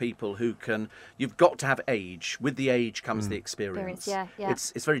looking for people who can. You've got to have age. With the age comes the experience. Yeah.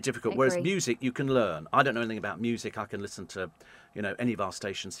 It's very difficult. Whereas music, you can learn. I don't know anything about music. I can listen to, any of our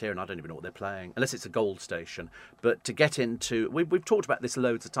stations here, and I don't even know what they're playing, unless it's a gold station. But to get into, we've talked about this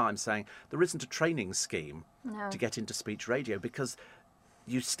loads of times, saying there isn't a training scheme to get into speech radio because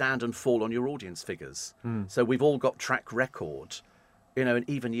you stand and fall on your audience figures. So we've all got track record, and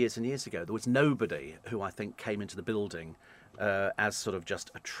even years and years ago, there was nobody who I think came into the building as sort of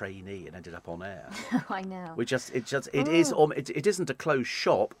just a trainee and ended up on air. I know. It isn't a closed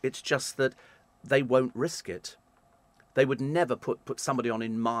shop. It's just that they won't risk it. They would never put somebody on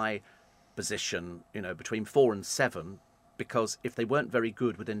in my position, between 4 and 7, because if they weren't very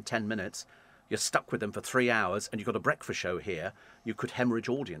good within 10 minutes, you're stuck with them for 3 hours, and you've got a breakfast show here. You could hemorrhage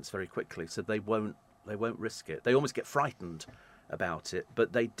audience very quickly, so they won't risk it. They almost get frightened about it,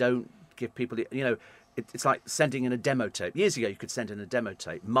 but they don't give people. It's like sending in a demo tape. Years ago, you could send in a demo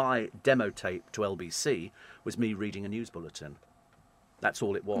tape. My demo tape to LBC was me reading a news bulletin. That's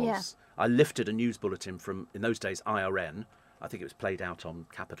all it was. Yeah. I lifted a news bulletin from, in those days, IRN. I think it was played out on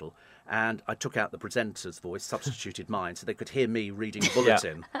Capital, and I took out the presenter's voice, substituted mine, so they could hear me reading a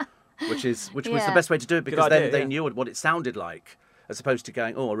bulletin. Which was the best way to do it, because then they knew what it sounded like, as opposed to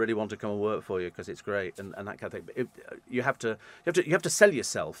going, oh, I really want to come and work for you because it's great and that kind of thing. But you have to sell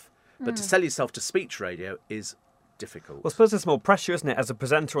yourself, but to sell yourself to speech radio is difficult. Well, I suppose there's more pressure, isn't it, as a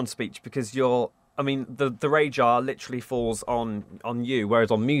presenter on speech, because the rage hour literally falls on you, whereas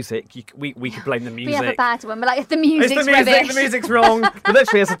on music, we could blame the music. We have a bad one. We're like, the music's it's the music, rubbish. the music's wrong. But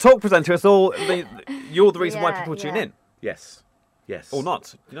literally, as a talk presenter, you're the reason why people tune in. Yes. Or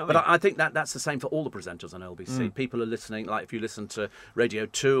not. I think that's the same for all the presenters on LBC. People are listening, like if you listen to Radio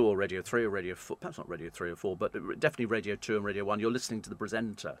 2 or Radio 3 or Radio 4, perhaps not Radio 3 or 4, but definitely Radio 2 and Radio 1, you're listening to the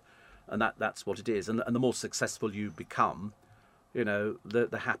presenter. And that's what it is. And the more successful you become,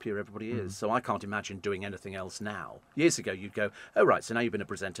 the happier everybody is. So I can't imagine doing anything else now. Years ago, you'd go, oh, right, so now you've been a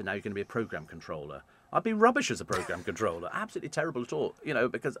presenter, now you're going to be a programme controller. I'd be rubbish as a programme controller. Absolutely terrible at all,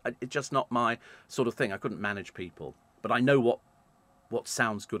 because it's just not my sort of thing. I couldn't manage people. But I know what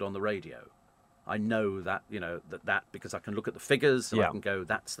sounds good on the radio. I know that, that because I can look at the figures and I can go,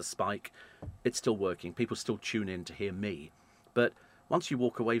 that's the spike. It's still working. People still tune in to hear me. But once you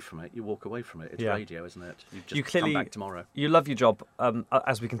walk away from it, you walk away from it. It's radio, isn't it? You just clearly come back tomorrow. You love your job,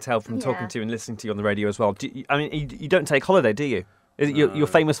 as we can tell from talking Yeah. to you and listening to you on the radio as well. You don't take holiday, do you? You're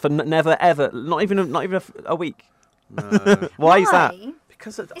famous for never ever, not even a week. No. Why is that?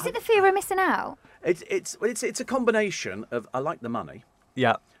 Because Is it the fear of missing out? it's a combination of I like the money.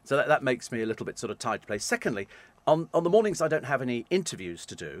 Yeah. So that makes me a little bit sort of tied to place. Secondly, on the mornings I don't have any interviews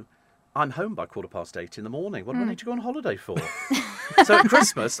to do, I'm home by 8:15 in the morning. What do I need to go on holiday for? So at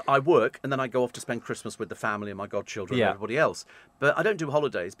Christmas, I work and then I go off to spend Christmas with the family and my godchildren and everybody else. But I don't do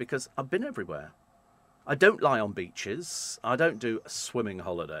holidays because I've been everywhere. I don't lie on beaches. I don't do swimming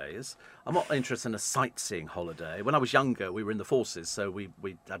holidays. I'm not interested in a sightseeing holiday. When I was younger, we were in the forces, so we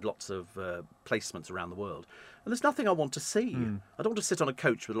had lots of placements around the world. And there's nothing I want to see. I don't want to sit on a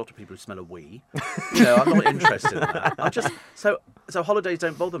coach with a lot of people who smell a wee. I'm not interested in that. I just so holidays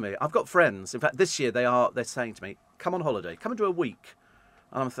don't bother me. I've got friends. In fact, this year they're saying to me, "Come on holiday. Come and do a week."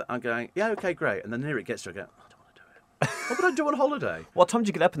 And I'm going, "Yeah, okay, great." And then near it gets to, I go, "I don't want to do it. What would I do on holiday?" What time do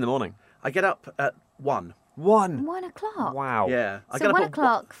you get up in the morning? I get up at 1. 1. 1 o'clock. Wow. Yeah. I So get up 1 at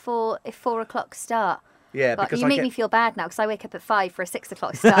o'clock for a 4 o'clock start. Yeah, But because you I make get... me feel bad now because I wake up at 5 for a 6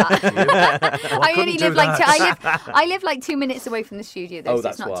 o'clock start. I only do live like that. I live like 2 minutes away from the studio, though, so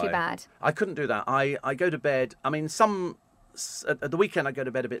that's it's not too why. bad. I couldn't do that. I go to bed. I mean, at the weekend I go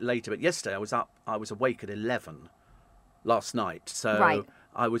to bed a bit later, but yesterday I was awake at 11 last night. So Right.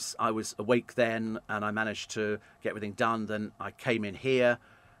 I was awake then, and I managed to get everything done. Then I came in here,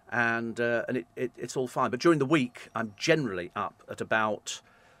 and it's all fine. But during the week, I'm generally up at about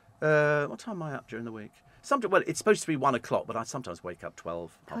what time am I up during the week? Well, it's supposed to be 1 o'clock, but I sometimes wake up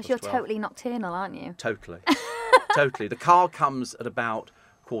 12. Because you're totally nocturnal, aren't you? Totally. Totally. The car comes at about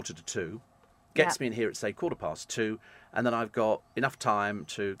 1:45, gets me in here at, say, 2:15, and then I've got enough time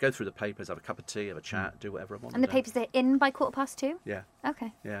to go through the papers, have a cup of tea, have a chat, do whatever I want And to the do. papers are in by 2:15? Yeah,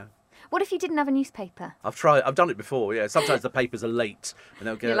 Okay. yeah. What if you didn't have a newspaper? I've done it before, yeah. Sometimes the papers are late, and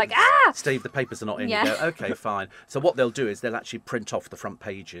they'll go, You're like, "Ah!" Steve, the papers are not in." Yeah. You go, "Okay, fine." So what they'll do is they'll actually print off the front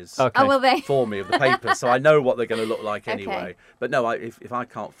pages. Okay. Oh, will they? For me of the paper, so I know what they're going to look like Okay. anyway. But no, if I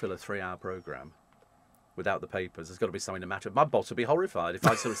can't fill a 3-hour programme without the papers, there's got to be something the matter. My boss would be horrified if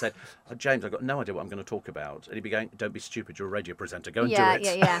I sort of said, "James, I've got no idea what I'm going to talk about," and he'd be going, "Don't be stupid, you're a radio presenter, go and Yeah, do it."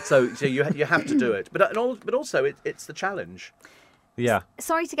 yeah, yeah. So you have to do it, but also it's the challenge. Yeah.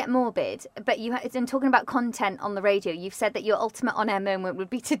 Sorry to get morbid, but in talking about content on the radio, you've said that your ultimate on-air moment would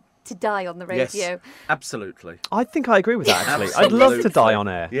be to die on the radio. Yes, absolutely. I think I agree with that, actually. I'd love to die on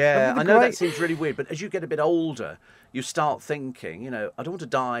air. Yeah, That would I be know great. that seems really weird, but as you get a bit older, you start thinking, I don't want to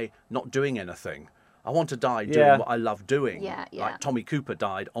die not doing anything. I want to die doing what I love doing. Yeah, yeah. Like Tommy Cooper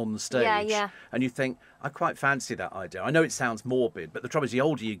died on stage. Yeah, yeah. And you think, I quite fancy that idea. I know it sounds morbid, but the trouble is the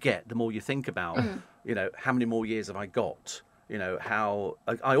older you get, the more you think about, how many more years have I got? How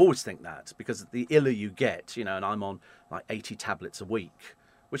I always think that, because the iller you get, and I'm on like 80 tablets a week,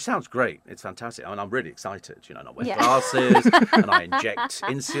 which sounds great. It's fantastic. I mean, I'm really excited. And I wear glasses and I inject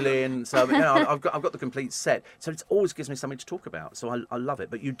insulin. So I've got the complete set. So it always gives me something to talk about. So I love it.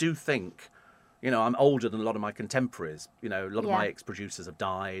 But you do think, I'm older than a lot of my contemporaries. A lot of my ex-producers have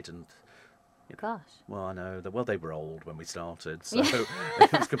died, and Gosh. well, I know they were old when we started, so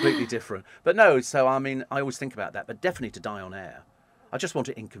it was completely different. But no, so I mean, I always think about that, but definitely to die on air. I just want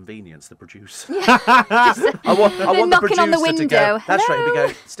to inconvenience the producer. I want the knocking producer on the to window. go. That's right. Hello?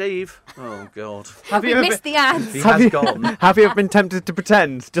 We go, "Steve." Oh God. We missed the ads. He has gone. Have you ever been tempted to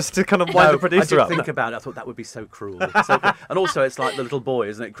pretend, just to kind of wind the producer I up? did think about it. I thought that would be so cruel. And also, it's like the little boy,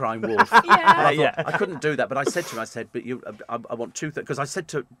 isn't it, crying wolf? Yeah. I couldn't do that, but I said to him, "But I want two things." Because I said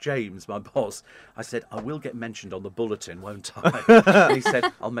to James, my boss, I said, "I will get mentioned on the bulletin, won't I?" And he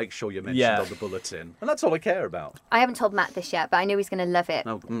said, "I'll make sure you're mentioned on the bulletin," and that's all I care about. I haven't told Matt this yet, but I know he's going to love it.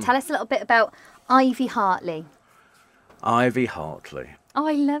 Oh, Tell us a little bit about Ivy Hartley. Ivy Hartley. Oh,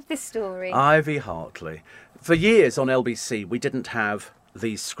 I love this story. Ivy Hartley. For years on LBC, we didn't have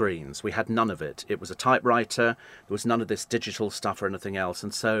these screens. We had none of it. It was a typewriter. There was none of this digital stuff or anything else.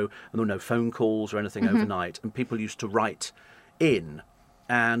 And there were no phone calls or anything overnight. And people used to write in.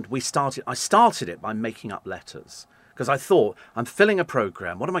 And I started it by making up letters. Because I thought, I'm filling a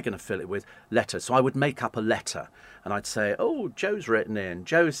programme, what am I going to fill it with? Letters. So I would make up a letter. And I'd say, "Oh, Joe's written in.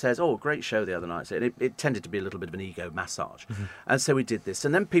 Joe says, oh, great show the other night." So it tended to be a little bit of an ego massage. And so we did this.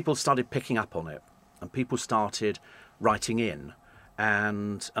 And then people started picking up on it. And people started writing in.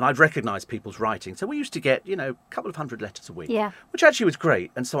 And I'd recognise people's writing. So we used to get, a couple of hundred letters a week. Yeah. Which actually was great.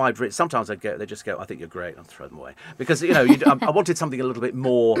 And so sometimes they just go, "I think you're great," and I'd throw them away. Because, I wanted something a little bit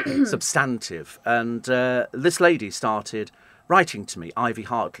more substantive. And this lady started writing to me, Ivy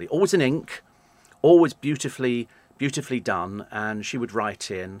Hartley, always in ink, always beautifully beautifully done, and she would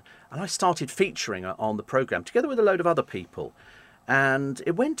write in, and I started featuring her on the programme together with a load of other people. And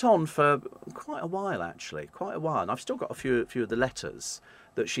it went on for quite a while, actually, quite a while. And I've still got a few of the letters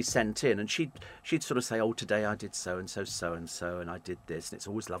that she sent in, and she'd sort of say, oh, today I did so and so, and I did this, and it's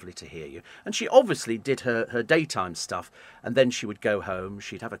always lovely to hear you. And she obviously did her daytime stuff, and then she would go home,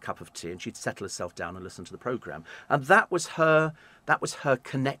 she'd have a cup of tea, and she'd settle herself down and listen to the programme. And that was her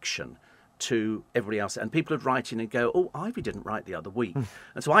connection to everybody else. And people would write in and go, oh, Ivy didn't write the other week.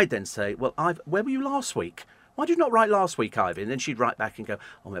 And so I'd then say, well, where were you last week? Why did you not write last week, Ivy? And then she'd write back and go,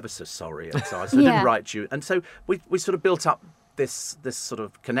 oh, I'm ever so sorry. I'm sorry. So I didn't write to you. And so we sort of built up this sort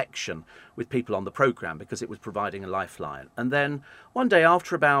of connection with people on the programme because it was providing a lifeline. And then one day,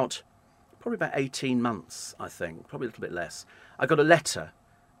 after probably about 18 months, I think, probably a little bit less, I got a letter,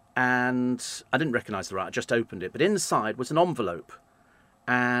 and I didn't recognise the writer. I just opened it. But inside was an envelope,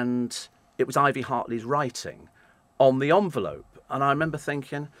 and it was Ivy Hartley's writing on the envelope. And I remember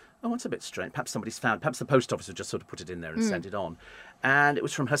thinking, oh, that's a bit strange. Perhaps somebody's found, perhaps the post office had just sort of put it in there and sent it on. And it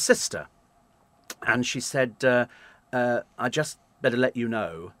was from her sister. And she said, I just better let you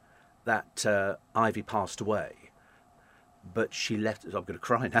know that Ivy passed away. But she left, I'm going to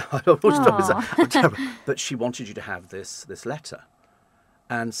cry now. I don't know what it was. But she wanted you to have this letter.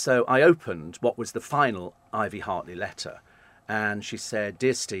 And so I opened what was the final Ivy Hartley letter. And she said,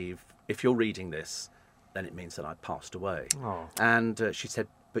 dear Steve, if you're reading this, then it means that I passed away. Oh. And she said,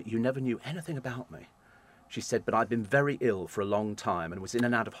 but you never knew anything about me. She said, but I've been very ill for a long time and was in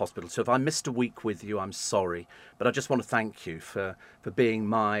and out of hospital. So if I missed a week with you, I'm sorry. But I just want to thank you for being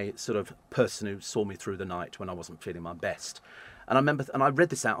my sort of person who saw me through the night when I wasn't feeling my best. And I remember, and I read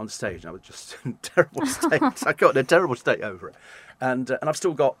this out on stage, and I was just in a terrible state. I got in a terrible state over it. And I've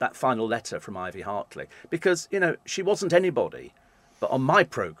still got that final letter from Ivy Hartley. Because, you know, she wasn't anybody. But on my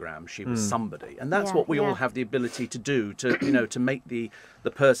programme, she was somebody. And that's what we all have the ability to do, to make the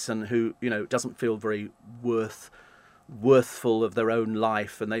person who, doesn't feel very worthful of their own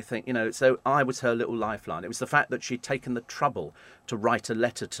life. And they think, so I was her little lifeline. It was the fact that she'd taken the trouble to write a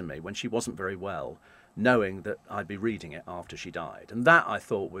letter to me when she wasn't very well, knowing that I'd be reading it after she died. And that, I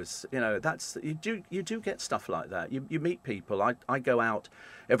thought, was, that's, you do get stuff like that. You meet people. I go out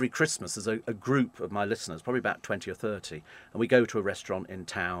every Christmas as a group of my listeners, probably about 20 or 30, and we go to a restaurant in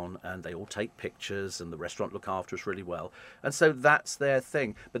town, and they all take pictures, and the restaurant look after us really well. And so that's their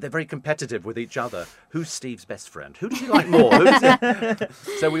thing. But they're very competitive with each other. Who's Steve's best friend? Who does he like more?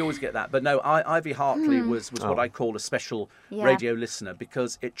 So we always get that. But no, Ivy Hartley was what I call a special radio listener,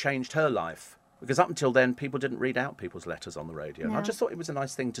 because it changed her life. Because up until then, people didn't read out people's letters on the radio. No. And I just thought it was a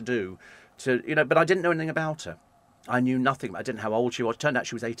nice thing to do, but I didn't know anything about her. I knew nothing. I didn't know how old she was. It turned out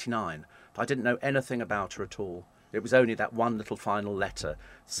she was 89. But I didn't know anything about her at all. It was only that one little final letter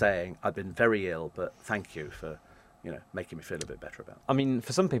saying, I've been very ill, but thank you for, making me feel a bit better about it. I mean,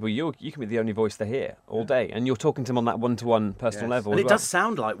 for some people, you can be the only voice they hear all day, and you're talking to them on that one-to-one personal level. And it does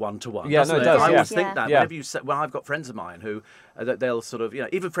sound like one-to-one. Yeah, no, it does. I always think that. Whenever you say, well, I've got friends of mine who, they'll sort of,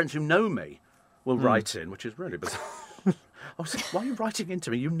 even friends who know me, will write in, which is really bizarre. I was like, why are you writing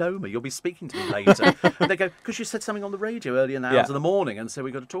into me? You know me. You'll be speaking to me later. And they go, because you said something on the radio early in the hours of the morning, and so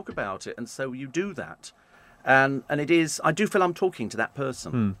we've got to talk about it. And so you do that. And it is, I do feel I'm talking to that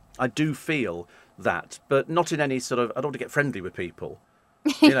person. I do feel that, but not in any sort of, I don't want to get friendly with people.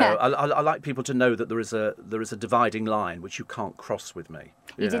 I like people to know that there is a dividing line which you can't cross with me.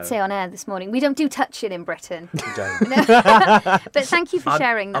 You did say on air this morning, we don't do touching in Britain. We don't. But thank you for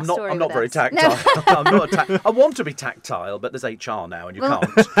sharing that story. I'm not very tactile. No. I want to be tactile, but there's HR now, and you can't.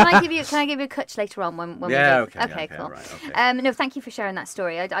 Can I give you a catch later on when we do? Okay, cool. Right, okay. No, thank you for sharing that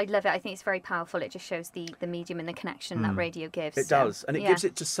story. I love it. I think it's very powerful. It just shows the medium and the connection that radio gives. It does, and it gives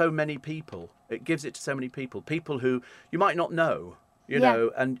it to so many people. It gives it to so many people who you might not know.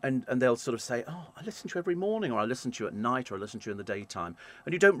 And they'll sort of say, oh, I listen to you every morning, or I listen to you at night, or I listen to you in the daytime.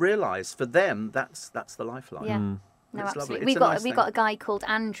 And you don't realise, for them, that's the lifeline. Yeah. No, absolutely. We've got a guy called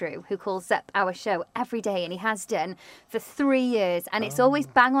Andrew who calls up our show every day, and he has done for 3 years, and it's always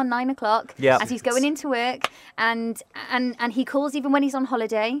bang on 9 o'clock as he's going into work, and he calls even when he's on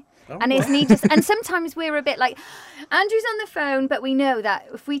holiday. And isn't he just? And sometimes we're a bit like, Andrew's on the phone, but we know that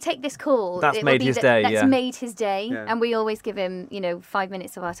if we take this call, that's made his day. That's made his day, and we always give him, 5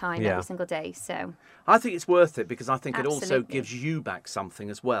 minutes of our time every single day. So I think it's worth it, because I think it also gives you back something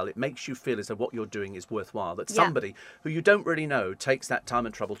as well. It makes you feel as though what you're doing is worthwhile. That somebody who you don't really know takes that time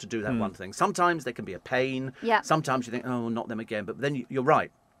and trouble to do that one thing. Sometimes there can be a pain. Yeah. Sometimes you think, oh, not them again. But then you're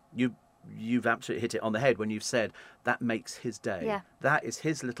right. You've absolutely hit it on the head when you've said that makes his day. Yeah. That is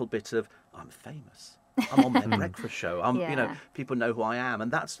his little bit of, I'm famous. I'm on their breakfast show. You know, Yeah. people know who I am,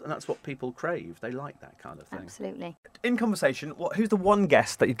 and that's what people crave. They like that kind of thing. Absolutely. In conversation, who's the one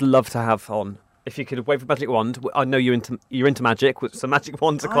guest that you'd love to have on? If you could wave a magic wand, I know you're into magic, so magic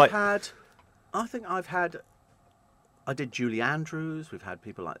wands are quite. I did Julie Andrews. We've had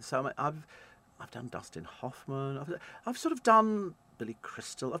people like I've done Dustin Hoffman. I've sort of done Billy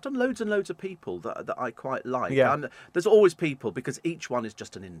Crystal. I've done loads and loads of people that I quite like. Yeah. There's always people, because each one is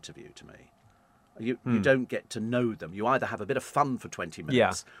just an interview to me. You don't get to know them. You either have a bit of fun for 20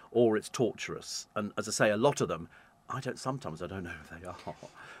 minutes or it's torturous. And as I say, a lot of them, sometimes I don't know who they are.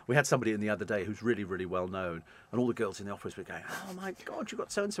 We had somebody in the other day who's really, really well known, and all the girls in the office were going, "Oh my God, you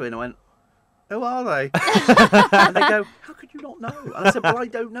got so-and-so in." I went, "Who are they?" And they go, "How could you not know?" And I said, "Well, I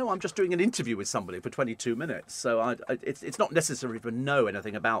don't know. I'm just doing an interview with somebody for 22 minutes. So it's not necessary to know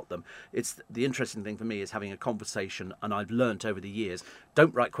anything about them. It's the interesting thing for me is having a conversation, and I've learnt over the years,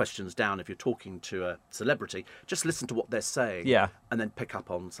 don't write questions down if you're talking to a celebrity. Just listen to what they're saying, and then pick up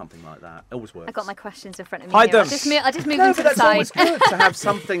on something like that. It always works. I got my questions in front of me. Hide here. them. I just moved No, them to but the that's side. always good to have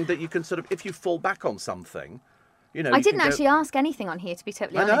something that you can sort of, if you fall back on something, you know. I you didn't can go, actually ask anything on here, to be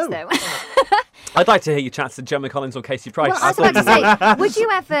totally I honest, know. though. I'd like to hear you chat to Gemma Collins or Casey Price. Well, I was about to say, would you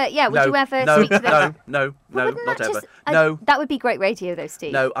ever speak to them? No, Wouldn't not that ever. just- No. That would be great radio, though,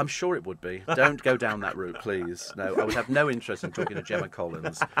 Steve. No, I'm sure it would be. Don't go down that route, please. No, I would have no interest in talking to Gemma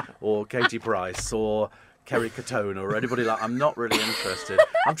Collins or Katie Price or Kerry Katona or anybody like. I'm not really interested.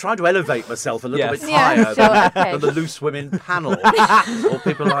 I'm trying to elevate myself a little Yes. bit Yeah, higher sure, than, okay. than the Loose Women panel or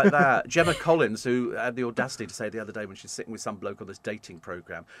people like that. Gemma Collins, who had the audacity to say the other day when she's sitting with some bloke on this dating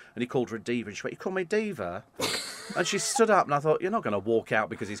programme, and he called her a diva, and she went, "You call me diva?" And she stood up, and I thought, "You're not going to walk out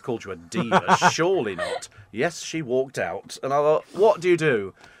because he's called you a diva, surely not." Yes, she walked out, and I thought, what do you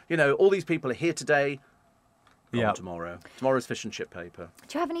do? You know, all these people are here today, gone tomorrow. Tomorrow's fish and chip paper.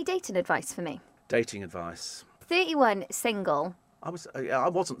 Do you have any dating advice for me? Dating advice. 31, single. I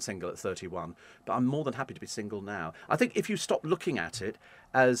wasn't single at 31, but I'm more than happy to be single now. I think if you stop looking at it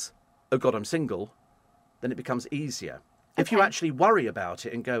as, "Oh God, I'm single," then it becomes easier. If you Okay. actually worry about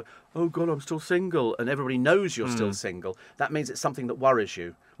it and go, "Oh God, I'm still single," and everybody knows you're still single, that means it's something that worries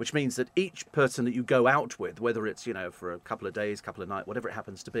you, which means that each person that you go out with, whether it's, you know, for a couple of days, couple of nights, whatever it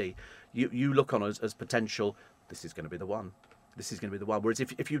happens to be, you look on as potential, this is going to be the one. This is going to be the one. Whereas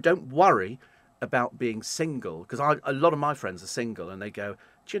if you don't worry about being single, because a lot of my friends are single, and they go,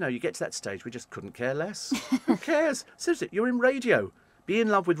 "Do you know, you get to that stage, we just couldn't care less." Who cares? Seriously, you're in radio. Be in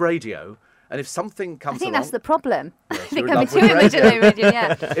love with radio. And if something I comes think along, that's the problem. Yes, They're you're in coming love too with much radio. radio,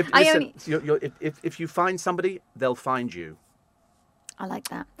 yeah. if you find somebody, they'll find you. I like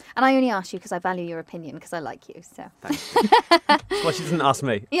that. And I only ask you because I value your opinion, because I like you, so. Well, she doesn't ask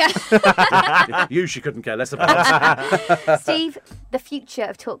me. Yeah. You she couldn't care less about. Steve, the future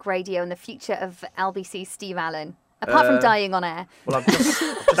of talk radio and the future of LBC Steve Allen, apart from dying on air. Well, I've just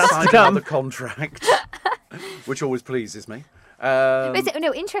signed another contract, which always pleases me. But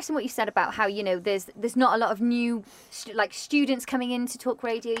interesting what you said about how, you know, there's not a lot of new students coming into talk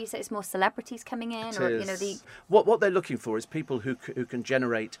radio. You said it's more celebrities coming in, or you know, what they're looking for is people who can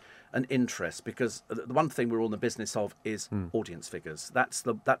generate an interest, because the one thing we're all in the business of is audience figures. That's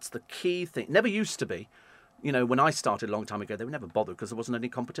the key thing. Never used to be. You know, when I started a long time ago, they were never bothered because there wasn't any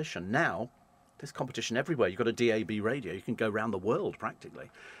competition. Now there's competition everywhere. You've got a DAB radio. You can go around the world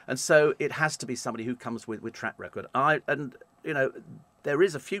practically. And so it has to be somebody who comes with track record. You know, there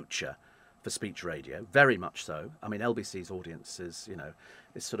is a future for speech radio, very much so. I mean, LBC's audience is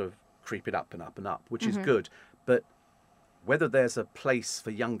sort of creeping up and up and up, which is good. But whether there's a place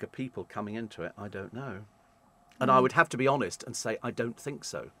for younger people coming into it, I don't know. And I would have to be honest and say I don't think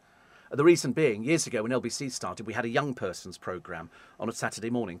so. The reason being, years ago when LBC started, we had a young person's programme on a Saturday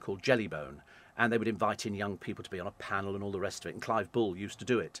morning called Jellybone, and they would invite in young people to be on a panel and all the rest of it, and Clive Bull used to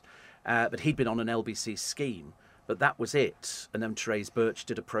do it. But he'd been on an LBC scheme, but that was it. And then Therese Birch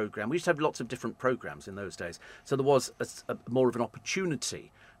did a programme. We used to have lots of different programmes in those days, so there was more of an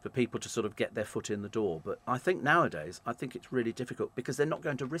opportunity for people to sort of get their foot in the door. But I think nowadays, it's really difficult because they're not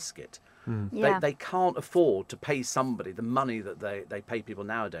going to risk it. Yeah. They can't afford to pay somebody the money that they pay people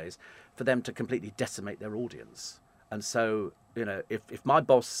nowadays for them to completely decimate their audience. And so, you know, if my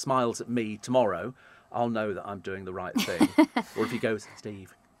boss smiles at me tomorrow, I'll know that I'm doing the right thing. Or if he goes,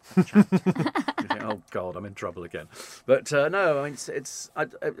 "Steve, chat," you think, "Oh God, I'm in trouble again." But no, I mean,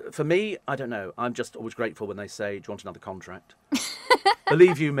 for me, I don't know. I'm just always grateful when they say, "Do you want another contract?"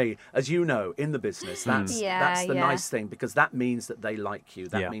 Believe you me, as you know, in the business, that's the nice thing, because that means that they like you.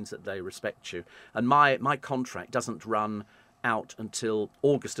 That means that they respect you. And my contract doesn't run out until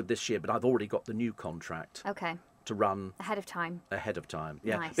August of this year, but I've already got the new contract. Okay. to run Ahead of time.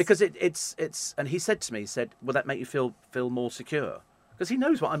 Yeah, Nice. because it's and he said to me, will that make you feel more secure? Because he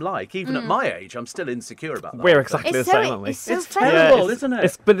knows what I'm like. Even at my age, I'm still insecure about that. We're whole exactly thing. the same, aren't we? It's so It's funny. terrible, isn't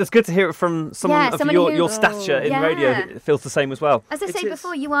it? But it's good to hear it from someone of someone your who- stature in Yeah. radio who feels the same as well. As I It said is.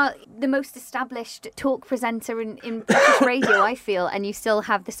 before, you are the most established talk presenter in British radio, I feel, and you still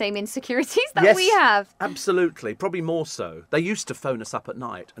have the same insecurities that Yes, we have. absolutely. Probably more so. They used to phone us up at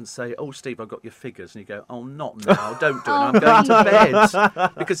night and say, "Oh, Steve, I've got your figures," and you go, "Oh, not now, don't do it. I'm going to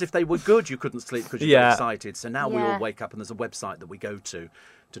bed." Because if they were good, you couldn't sleep because you got Yeah. excited. So now we Yeah. all wake up and there's a website that we go to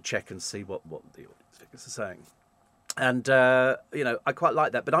check and see what the audience figures are saying. And I quite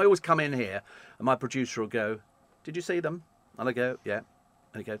like that. But I always come in here and my producer will go, "Did you see them?" And I go, "Yeah."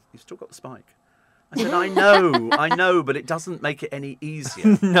 And he goes, "You've still got the spike." I said, I know, but it doesn't make it any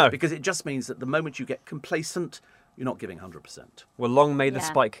easier. No. Because it just means that the moment you get complacent, you're not giving 100%. Well, long may the Yeah.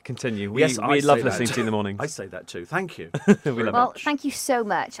 spike continue. Yes, I we love say listening that. to you in the morning. I say that too. Thank you. We love Well, it. thank you so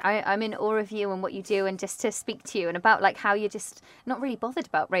much. I'm in awe of you and what you do, and just to speak to you and about like how you're just not really bothered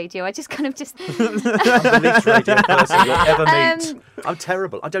about radio. I just kind of just I'm the least radio person you'll ever meet. I'm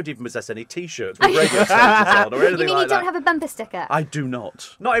terrible. I don't even possess any T-shirts with radio stations on or You anything mean like you don't that. have a bumper sticker? I do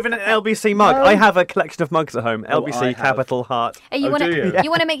not. Not even an LBC mug. I have a collection of mugs at home. I LBC, have. capital heart. You Oh, want do you? you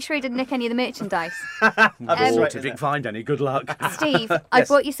want to make sure you didn't nick any of the merchandise. If you can find any, good luck. Steve, I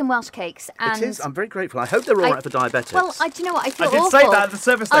brought you some Welsh cakes, and It is. I'm very grateful. I hope they're all right for diabetics. well, do you know what? I feel did awful. say that at the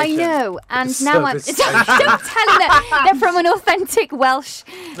service I station. know, and The now I'm service don't tell him that they're from an authentic Welsh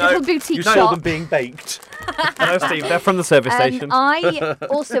little boutique you shop. saw them being baked. Hello, Steve. They're from the service station. I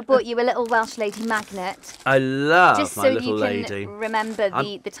also bought you a little Welsh lady magnet, I love just my so little you can lady. remember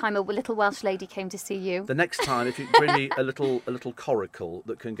the time a little Welsh lady came to see you. The next time, if you bring me a little coracle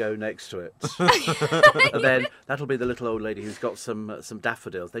that can go next to it, and then that'll be the little old lady who's got some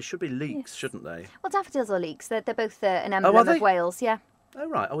daffodils. They should be leeks, shouldn't they? Well, daffodils or leeks, they're both an are emblem they? of Wales, yeah. Oh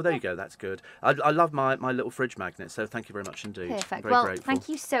right. Oh, well, there you go. That's good. I love my little fridge magnet. So thank you very much indeed. I'm Perfect. very Well, grateful. thank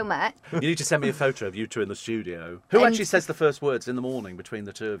you so much. You need to send me a photo of you two in the studio. Who And- actually says the first words in the morning between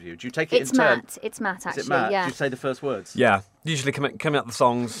the two of you? Do you take it It's in turn? Matt. It's Matt, actually, Is it Matt? yeah. Do you say the first words? Yeah. Usually coming out the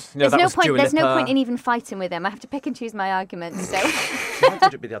songs. You know, There's that no was point. Dua There's no Lipa. point in even fighting with him. I have to pick and choose my arguments. So Why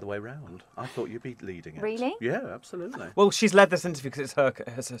would it be the other way round? I thought you'd be leading it. Really? Yeah, absolutely. Well, she's led this interview because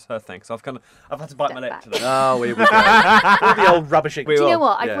it's her thing. So I've had to bite my lip back. today. Oh, here we go. All the old rubbish. We do you will. know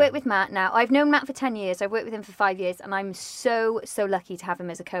what? I've Yeah. worked with Matt now. I've known Matt for 10 years. I've worked with him for 5 years, and I'm so lucky to have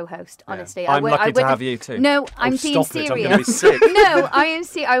him as a co-host. Honestly, I'm lucky to wouldn't- have you too. No, I'm being stop it, I'm serious. gonna be sick. No, I am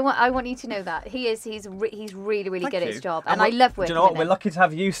serious. I want you to know that he's really really Thank good at you. his job, And and I what- love Do working you know what? with We're him. lucky to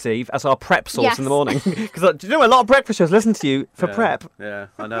have you, Steve, as our prep source Yes. in the morning. Because do you know a lot of breakfast shows listen to you for Yeah. prep. Yeah,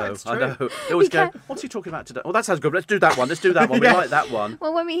 I know. That's I true. know. They always We go, can- "What's he talking about today?" Oh, that sounds good. Let's do that one. Let's do that one. We Yeah. like that one.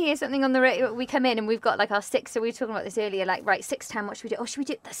 Well, when we hear something on the radio, we come in and we've got like our six. So we were talking about this earlier. Like, right, 6:10. What should we do? Oh, should we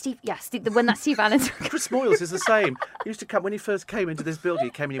do that? Steve? Yeah, Steve, the one that Steve Allen's. Chris Moyles is the same. He used to come when he first came into this building.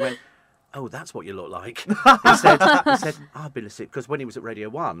 He came and he went, "Oh, that's what you look like." He said, "I've been listening," because when he was at Radio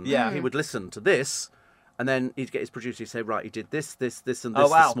 1, Yeah. he would listen to this, and then he'd get his producer. He'd say, "Right, he did this, and this Oh,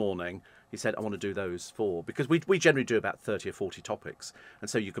 wow. this morning." He said, "I want to do those 4 because we generally do about 30 or 40 topics, and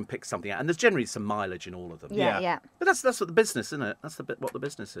so you can pick something out, and there's generally some mileage in all of them." Yeah, Yeah. yeah. But that's what the business, isn't it? That's what the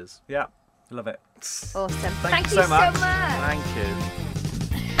business is. Yeah, I love it. Awesome. Thank Thank you you so much. Thank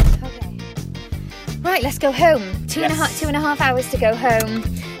you. Okay. Right, let's go home. Two and a half hours to go home.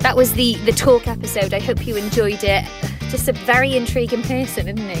 That was the talk episode. I hope you enjoyed it. Just a very intriguing person,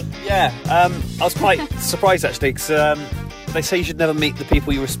 isn't he? Yeah, I was quite surprised actually because they say you should never meet the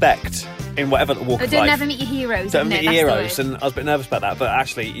people you respect in whatever walk Oh, of don't life. never meet your heroes. Don't isn't meet it? your That's the heroes, word. and I was a bit nervous about that, but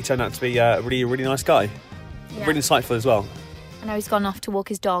actually he turned out to be a really, really nice guy. Yeah. Really insightful as well. I know he's gone off to walk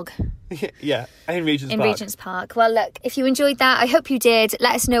his dog Yeah, in Regent's in Park. Regent's Park. Well, look, if you enjoyed that, I hope you did.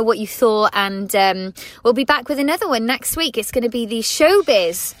 Let us know what you thought, and we'll be back with another one next week. It's going to be the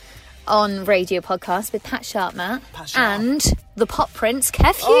Showbiz on Radio podcast with Pat Sharp-Matt and the Pop Prince,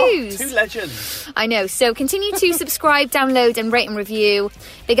 Kev Hughes. 2 legends. I know. So continue to subscribe, download and rate and review.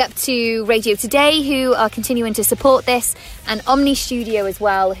 Big up to Radio Today, who are continuing to support this, and Omni Studio as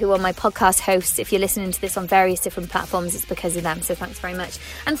well, who are my podcast hosts. If you're listening to this on various different platforms, it's because of them. So thanks very much.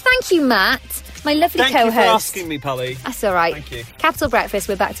 And thank you, Matt, my lovely Thank co-host. you for asking me, Polly. That's all right. Thank you. Capital Breakfast,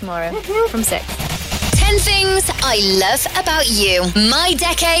 we're back tomorrow from 6. 10 Things I Love About You. My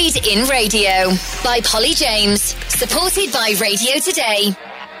Decade in Radio by Polly James. Supported by Radio Today.